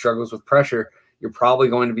just really struggles with pressure, you're probably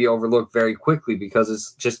going to be overlooked very quickly because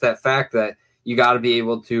it's just that fact that you got to be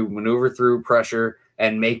able to maneuver through pressure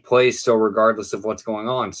and make plays still regardless of what's going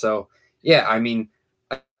on. So, yeah, I mean,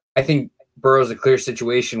 I think Burrow's a clear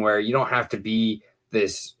situation where you don't have to be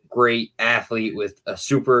this great athlete with a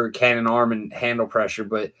super cannon arm and handle pressure,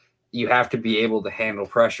 but you have to be able to handle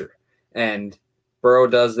pressure. And Burrow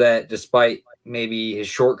does that despite maybe his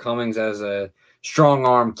shortcomings as a strong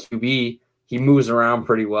arm QB. He moves around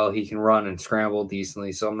pretty well. He can run and scramble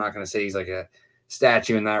decently. So I'm not going to say he's like a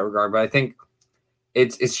statue in that regard, but I think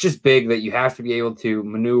it's just big that you have to be able to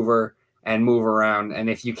maneuver and move around. And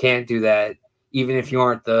if you can't do that, even if you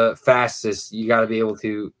aren't the fastest, you got to be able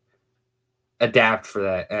to adapt for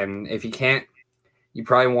that. And if you can't, you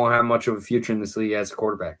probably won't have much of a future in this league as a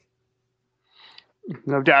quarterback.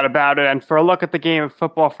 No doubt about it. And for a look at the game of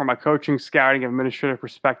football from a coaching, scouting, and administrative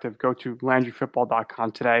perspective, go to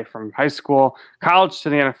LandryFootball.com today. From high school, college to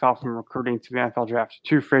the NFL, from recruiting to the NFL draft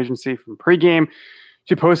to free agency, from pregame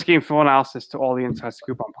to post-game full analysis to all the inside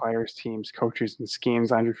scoop on players, teams, coaches, and schemes.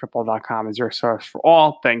 LandryFootball.com is your source for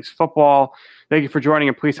all things football. Thank you for joining,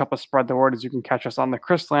 and please help us spread the word as you can catch us on the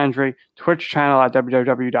Chris Landry Twitch channel at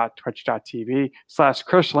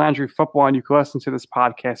www.twitch.tv/Chris Landry Football, and you can listen to this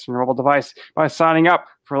podcast on your mobile device by signing up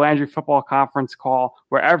for Landry Football Conference Call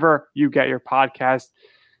wherever you get your podcast.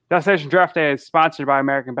 Destination Draft Day is sponsored by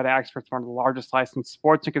American Betting Experts, one of the largest licensed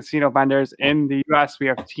sports and casino vendors in the U.S. We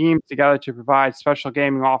have teamed together to provide special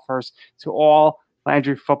gaming offers to all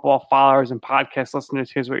Landry Football followers and podcast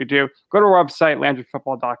listeners. Here's what you do. Go to our website,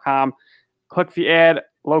 LandryFootball.com. Click the ad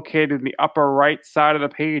located in the upper right side of the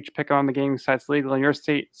page. Pick on the gaming sites legal in your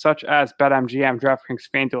state, such as BetMGM, DraftKings,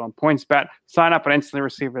 FanDuel, and PointsBet. Sign up and instantly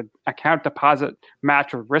receive an account deposit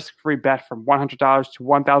match with risk-free bet from $100 to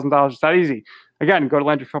 $1,000. It's that easy. Again, go to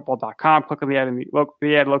LandryFootball.com, click on the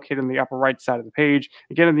ad located in the upper right side of the page,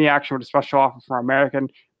 and get in the action with a special offer from our American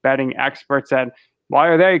betting experts. And while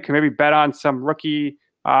you're there, you can maybe bet on some rookie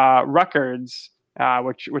records,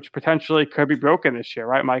 which potentially could be broken this year,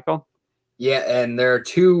 right, Michael? Yeah, and there are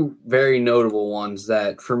two very notable ones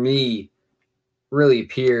that, for me, really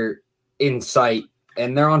appear in sight,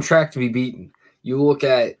 and they're on track to be beaten. You look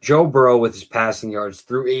at Joe Burrow with his passing yards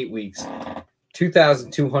through 8 weeks,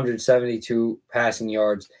 2,272 passing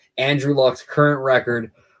yards. Andrew Luck's current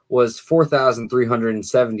record was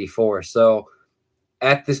 4,374. So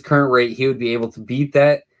at this current rate, he would be able to beat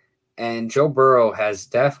that. And Joe Burrow has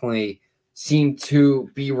definitely seemed to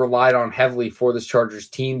be relied on heavily for this Chargers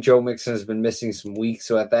team. Joe Mixon has been missing some weeks.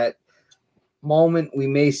 So at that moment, we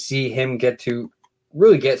may see him get to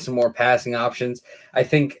really get some more passing options. I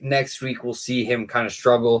think next week we'll see him kind of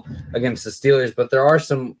struggle against the Steelers. But there are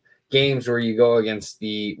some games where you go against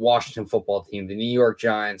the Washington football team, the New York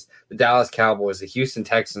Giants, the Dallas Cowboys, the Houston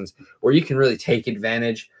Texans, where you can really take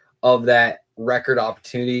advantage of that record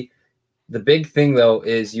opportunity. The big thing, though,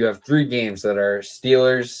 is you have 3 games that are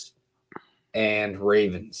Steelers and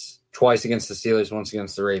Ravens, twice against the Steelers, once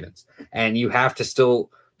against the Ravens. And you have to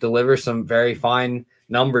still deliver some very fine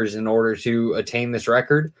numbers in order to attain this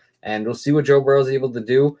record. And we'll see what Joe Burrow is able to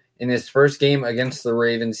do. In his first game against the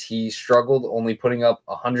Ravens, he struggled, only putting up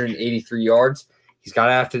 183 yards. He's got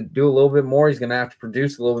to have to do a little bit more. He's going to have to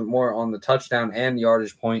produce a little bit more on the touchdown and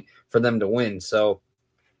yardage point for them to win. So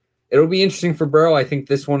it'll be interesting for Burrow. I think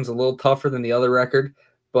this one's a little tougher than the other record,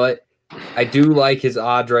 but I do like his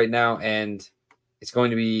odds right now, and it's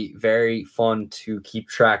going to be very fun to keep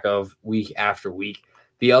track of week after week.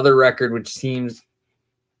 The other record, which seems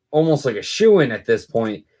almost like a shoo-in at this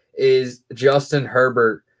point, is Justin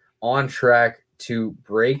Herbert on track to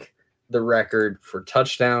break the record for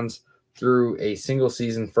touchdowns through a single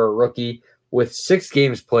season for a rookie. With 6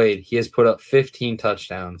 games played, he has put up 15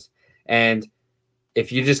 touchdowns. And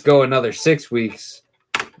if you just go another 6 weeks,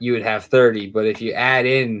 you would have 30. But if you add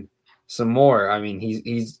in some more, I mean,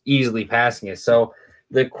 he's easily passing it. So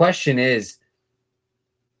the question is,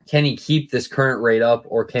 can he keep this current rate up,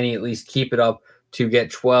 or can he at least keep it up to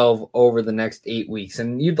get 12 over the next 8 weeks?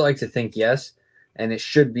 And you'd like to think yes, and it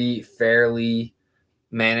should be fairly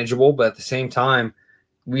manageable. But at the same time,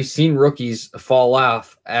 we've seen rookies fall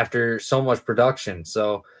off after so much production.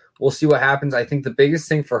 So we'll see what happens. I think the biggest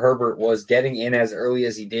thing for Herbert was getting in as early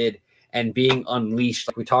as he did and being unleashed.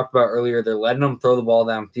 Like we talked about earlier, they're letting him throw the ball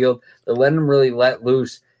downfield. They're letting him really let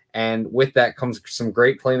loose. And with that comes some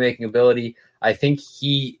great playmaking ability. I think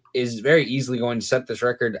he is very easily going to set this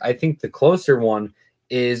record. I think the closer one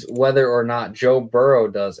is whether or not Joe Burrow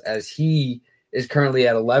does, as he is currently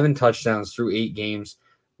at 11 touchdowns through 8 games.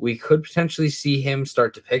 We could potentially see him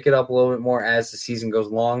start to pick it up a little bit more as the season goes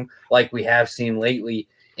along, like we have seen lately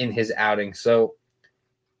in his outing. So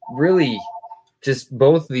really, just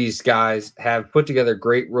both these guys have put together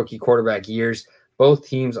great rookie quarterback years. Both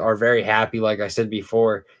teams are very happy, like I said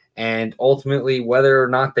before. And ultimately, whether or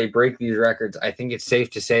not they break these records, I think it's safe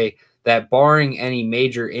to say that barring any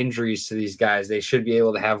major injuries to these guys, they should be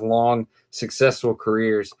able to have long, successful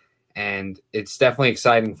careers. And it's definitely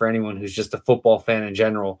exciting for anyone who's just a football fan in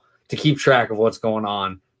general to keep track of what's going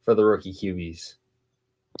on for the rookie QBs.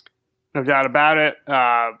 No doubt about it.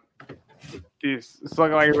 It's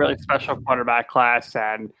looking like a really special quarterback class,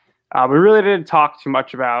 and we really didn't talk too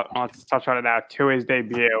much about. Let's touch on it now. To his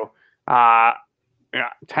debut,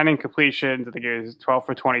 10 incompletions. I think it was 12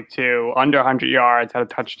 for 22, under 100 yards, had a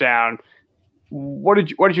touchdown. What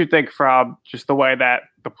did you think from just the way that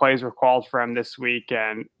the plays were called for him this week,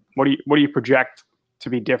 and what do you project to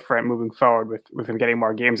be different moving forward with him getting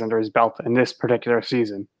more games under his belt in this particular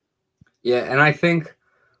season? Yeah, and I think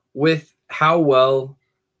with how well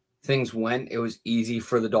things went, it was easy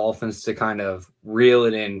for the Dolphins to kind of reel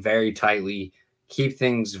it in very tightly, keep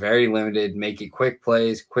things very limited, make it quick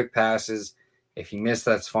plays, quick passes. If you miss,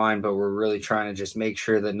 that's fine, but we're really trying to just make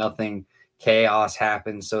sure that nothing chaos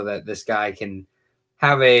happens so that this guy can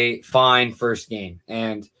have a fine first game.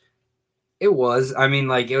 And it was. I mean,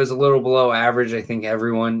 like, it was a little below average. I think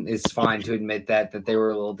everyone is fine to admit that they were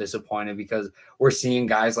a little disappointed because we're seeing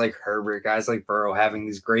guys like Herbert, guys like Burrow having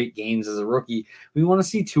these great games as a rookie. We want to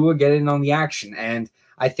see Tua get in on the action, and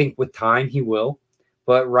I think with time he will.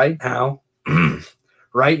 But right now,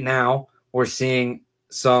 we're seeing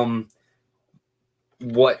some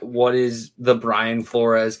what is the Brian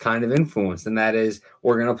Flores kind of influence, and that is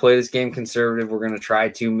we're going to play this game conservative. We're going to try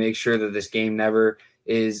to make sure that this game never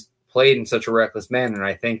is played in such a reckless manner. And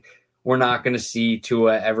I think we're not going to see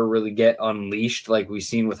Tua ever really get unleashed like we've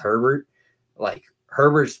seen with Herbert. Like,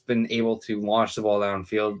 Herbert's been able to launch the ball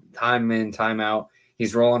downfield, time in, time out.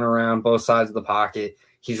 He's rolling around both sides of the pocket.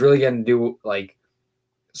 He's really getting to do,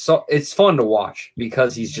 so it's fun to watch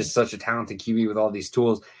because he's just such a talented QB with all these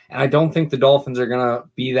tools. And I don't think the Dolphins are going to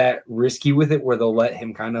be that risky with it where they'll let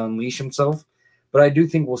him kind of unleash himself. But I do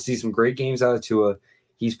think we'll see some great games out of Tua.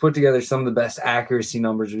 He's put together some of the best accuracy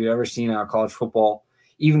numbers we've ever seen out of college football.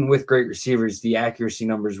 Even with great receivers, the accuracy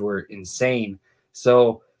numbers were insane.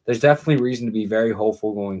 So there's definitely reason to be very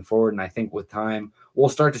hopeful going forward. And I think with time, we'll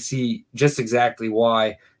start to see just exactly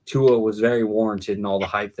why Tua was very warranted in all the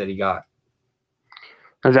hype that he got.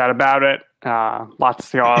 No doubt about it.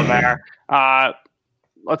 Lots to go on there.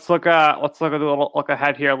 Let's look a little look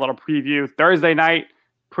ahead here. A little preview. Thursday night,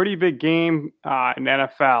 pretty big game in the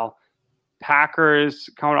NFL. Packers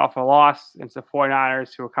coming off a loss against the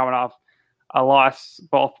 49ers, who are coming off a loss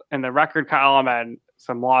both in the record column and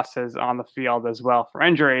some losses on the field as well for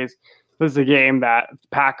injuries. This is a game that the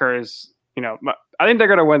Packers, I think they're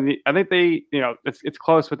going to win. I think they, it's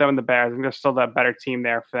close with them and the Bears. I think they're still the better team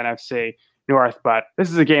there for the NFC North, but this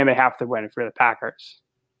is a game they have to win if you're the Packers.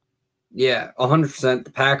 Yeah, 100%.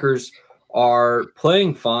 The Packers are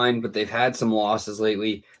playing fine, but they've had some losses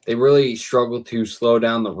lately. They really struggled to slow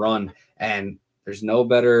down the run, and there's no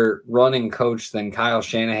better running coach than Kyle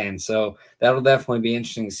Shanahan. So that'll definitely be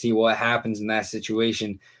interesting to see what happens in that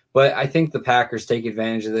situation. But I think the Packers take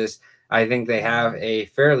advantage of this. I think they have a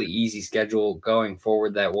fairly easy schedule going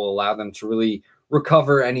forward that will allow them to really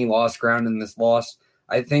recover any lost ground in this loss.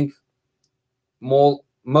 I think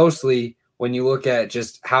mostly when you look at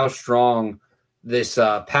just how strong this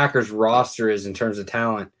Packers roster is in terms of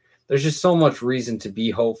talent, there's just so much reason to be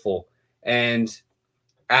hopeful. And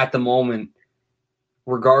at the moment,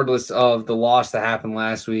 regardless of the loss that happened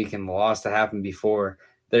last week and the loss that happened before,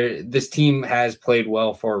 this team has played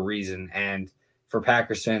well for a reason. And for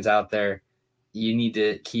Packers fans out there, you need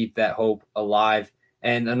to keep that hope alive.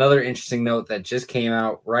 And another interesting note that just came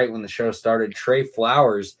out right when the show started, Trey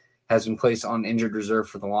Flowers has been placed on injured reserve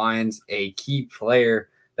for the Lions, a key player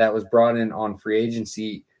that was brought in on free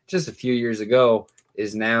agency just a few years ago,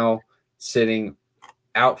 is now sitting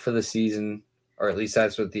out for the season, or at least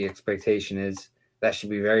that's what the expectation is. That should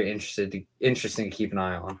be very interesting to keep an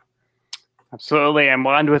eye on. Absolutely. And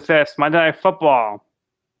we'll end with this. Monday Night Football.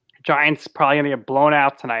 Giants probably going to get blown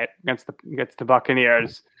out tonight against the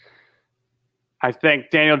Buccaneers. I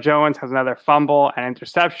think Daniel Jones has another fumble and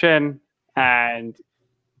interception, and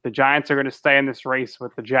the Giants are going to stay in this race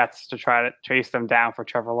with the Jets to try to chase them down for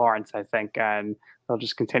Trevor Lawrence, I think, and they'll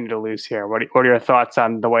just continue to lose here. What are your thoughts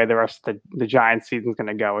on the way the rest of the Giants season is going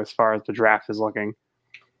to go as far as the draft is looking?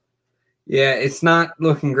 Yeah, it's not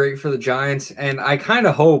looking great for the Giants, and I kind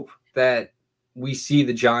of hope that we see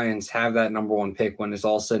the Giants have that number one pick when it's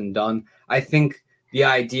all said and done. I think the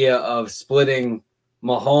idea of splitting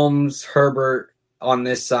Mahomes, Herbert on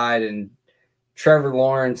this side and Trevor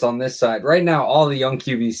Lawrence on this side, right now all the young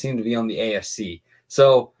QBs seem to be on the AFC.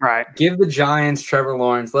 So Give the Giants Trevor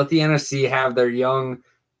Lawrence, let the NFC have their young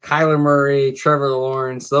Kyler Murray, Trevor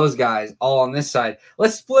Lawrence, those guys all on this side.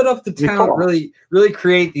 Let's split up the talent, really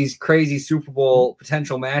create these crazy Super Bowl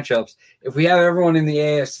potential matchups. If we have everyone in the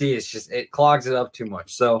AFC, it clogs it up too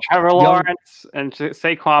much. So Trevor Lawrence and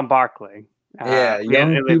Saquon Barkley. Young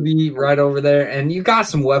QB right over there. And you got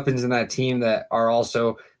some weapons in that team that are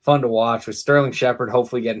also fun to watch, with Sterling Shepard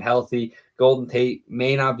hopefully getting healthy. Golden Tate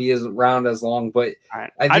may not be around as long, but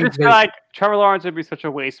I just feel like Trevor Lawrence would be such a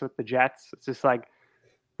waste with the Jets. It's just like,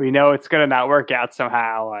 we know it's going to not work out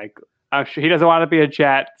somehow. Like, I'm sure he doesn't want to be a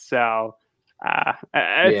Jet, so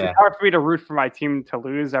it's hard for me to root for my team to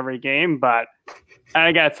lose every game. But and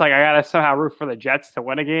again, it's like I got to somehow root for the Jets to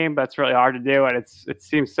win a game. But it's really hard to do, and it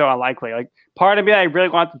seems so unlikely. Like, part of me, I really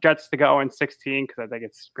want the Jets to go in 16 because I think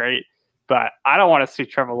it's great. But I don't want to see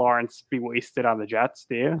Trevor Lawrence be wasted on the Jets.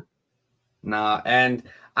 Do you? Nah, and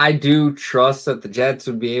I do trust that the Jets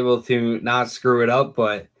would be able to not screw it up,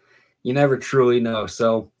 but you never truly know.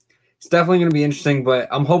 So it's definitely going to be interesting, but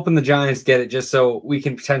I'm hoping the Giants get it just so we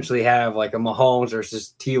can potentially have like a Mahomes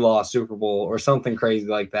versus T-Law Super Bowl or something crazy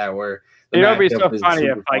like that where it would be so funny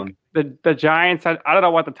if like the Giants had, I don't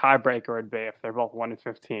know what the tiebreaker would be if they're both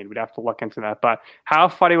 1-15. We'd have to look into that. But how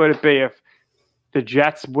funny would it be if the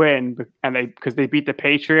Jets win and because they beat the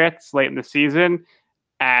Patriots late in the season,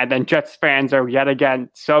 and then Jets fans are yet again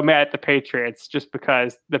so mad at the Patriots just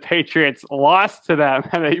because the Patriots lost to them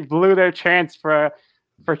and they blew their chance for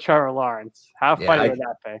Trevor Lawrence. How funny would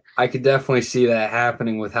that be? I could definitely see that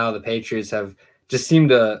happening with how the Patriots have just seemed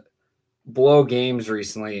to blow games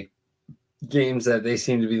recently, games that they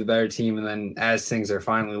seem to be the better team, and then as things are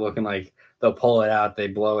finally looking like they'll pull it out, they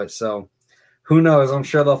blow it. So who knows? I'm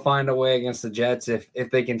sure they'll find a way against the Jets if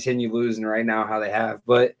they continue losing right now how they have.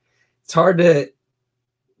 But it's hard to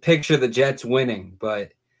picture the Jets winning,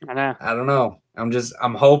 but I don't know.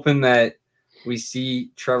 I'm hoping that we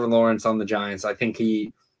see Trevor Lawrence on the Giants. I think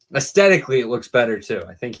he aesthetically it looks better too.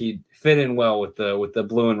 I think he'd fit in well with the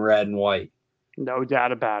blue and red and white. No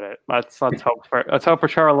doubt about it. Let's hope for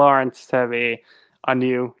Trevor Lawrence to be a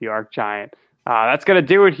New York Giant. That's going to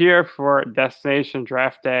do it here for Destination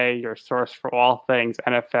Draft Day, your source for all things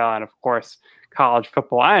NFL and, of course, college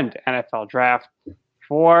football and NFL draft.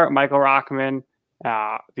 For Michael Rockman,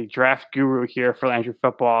 the draft guru here for Landry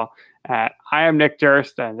Football, I am Nick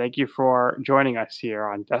Durst, and thank you for joining us here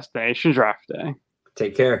on Destination Draft Day.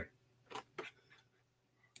 Take care.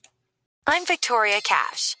 I'm Victoria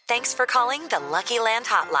Cash. Thanks for calling the Lucky Land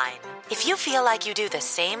Hotline. If you feel like you do the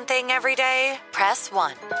same thing every day, press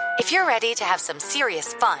 1. If you're ready to have some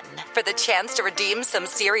serious fun for the chance to redeem some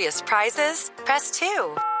serious prizes, press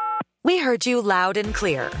 2. We heard you loud and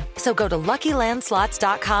clear. So go to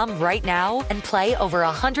LuckyLandSlots.com right now and play over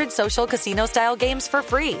 100 social casino-style games for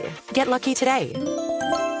free. Get lucky today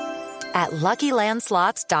at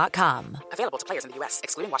LuckyLandSlots.com. Available to players in the U.S.,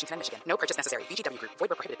 excluding Washington and Michigan. No purchase necessary. VGW Group. Void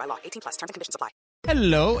where prohibited by law. 18+. Terms and conditions apply.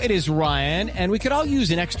 Hello, it is Ryan, and we could all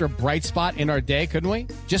use an extra bright spot in our day, couldn't we?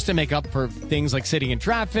 Just to make up for things like sitting in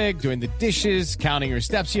traffic, doing the dishes, counting your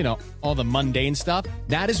steps, all the mundane stuff.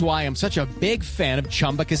 That is why I'm such a big fan of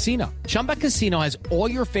Chumba Casino. Chumba Casino has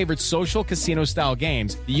all your favorite social casino-style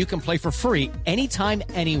games that you can play for free anytime,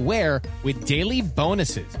 anywhere with daily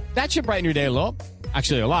bonuses. That should brighten your day a little.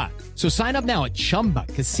 Actually, a lot. So sign up now at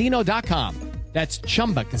ChumbaCasino.com. That's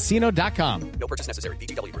ChumbaCasino.com. No purchase necessary.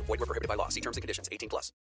 VGW Group. Void where prohibited by law. See terms and conditions. 18+.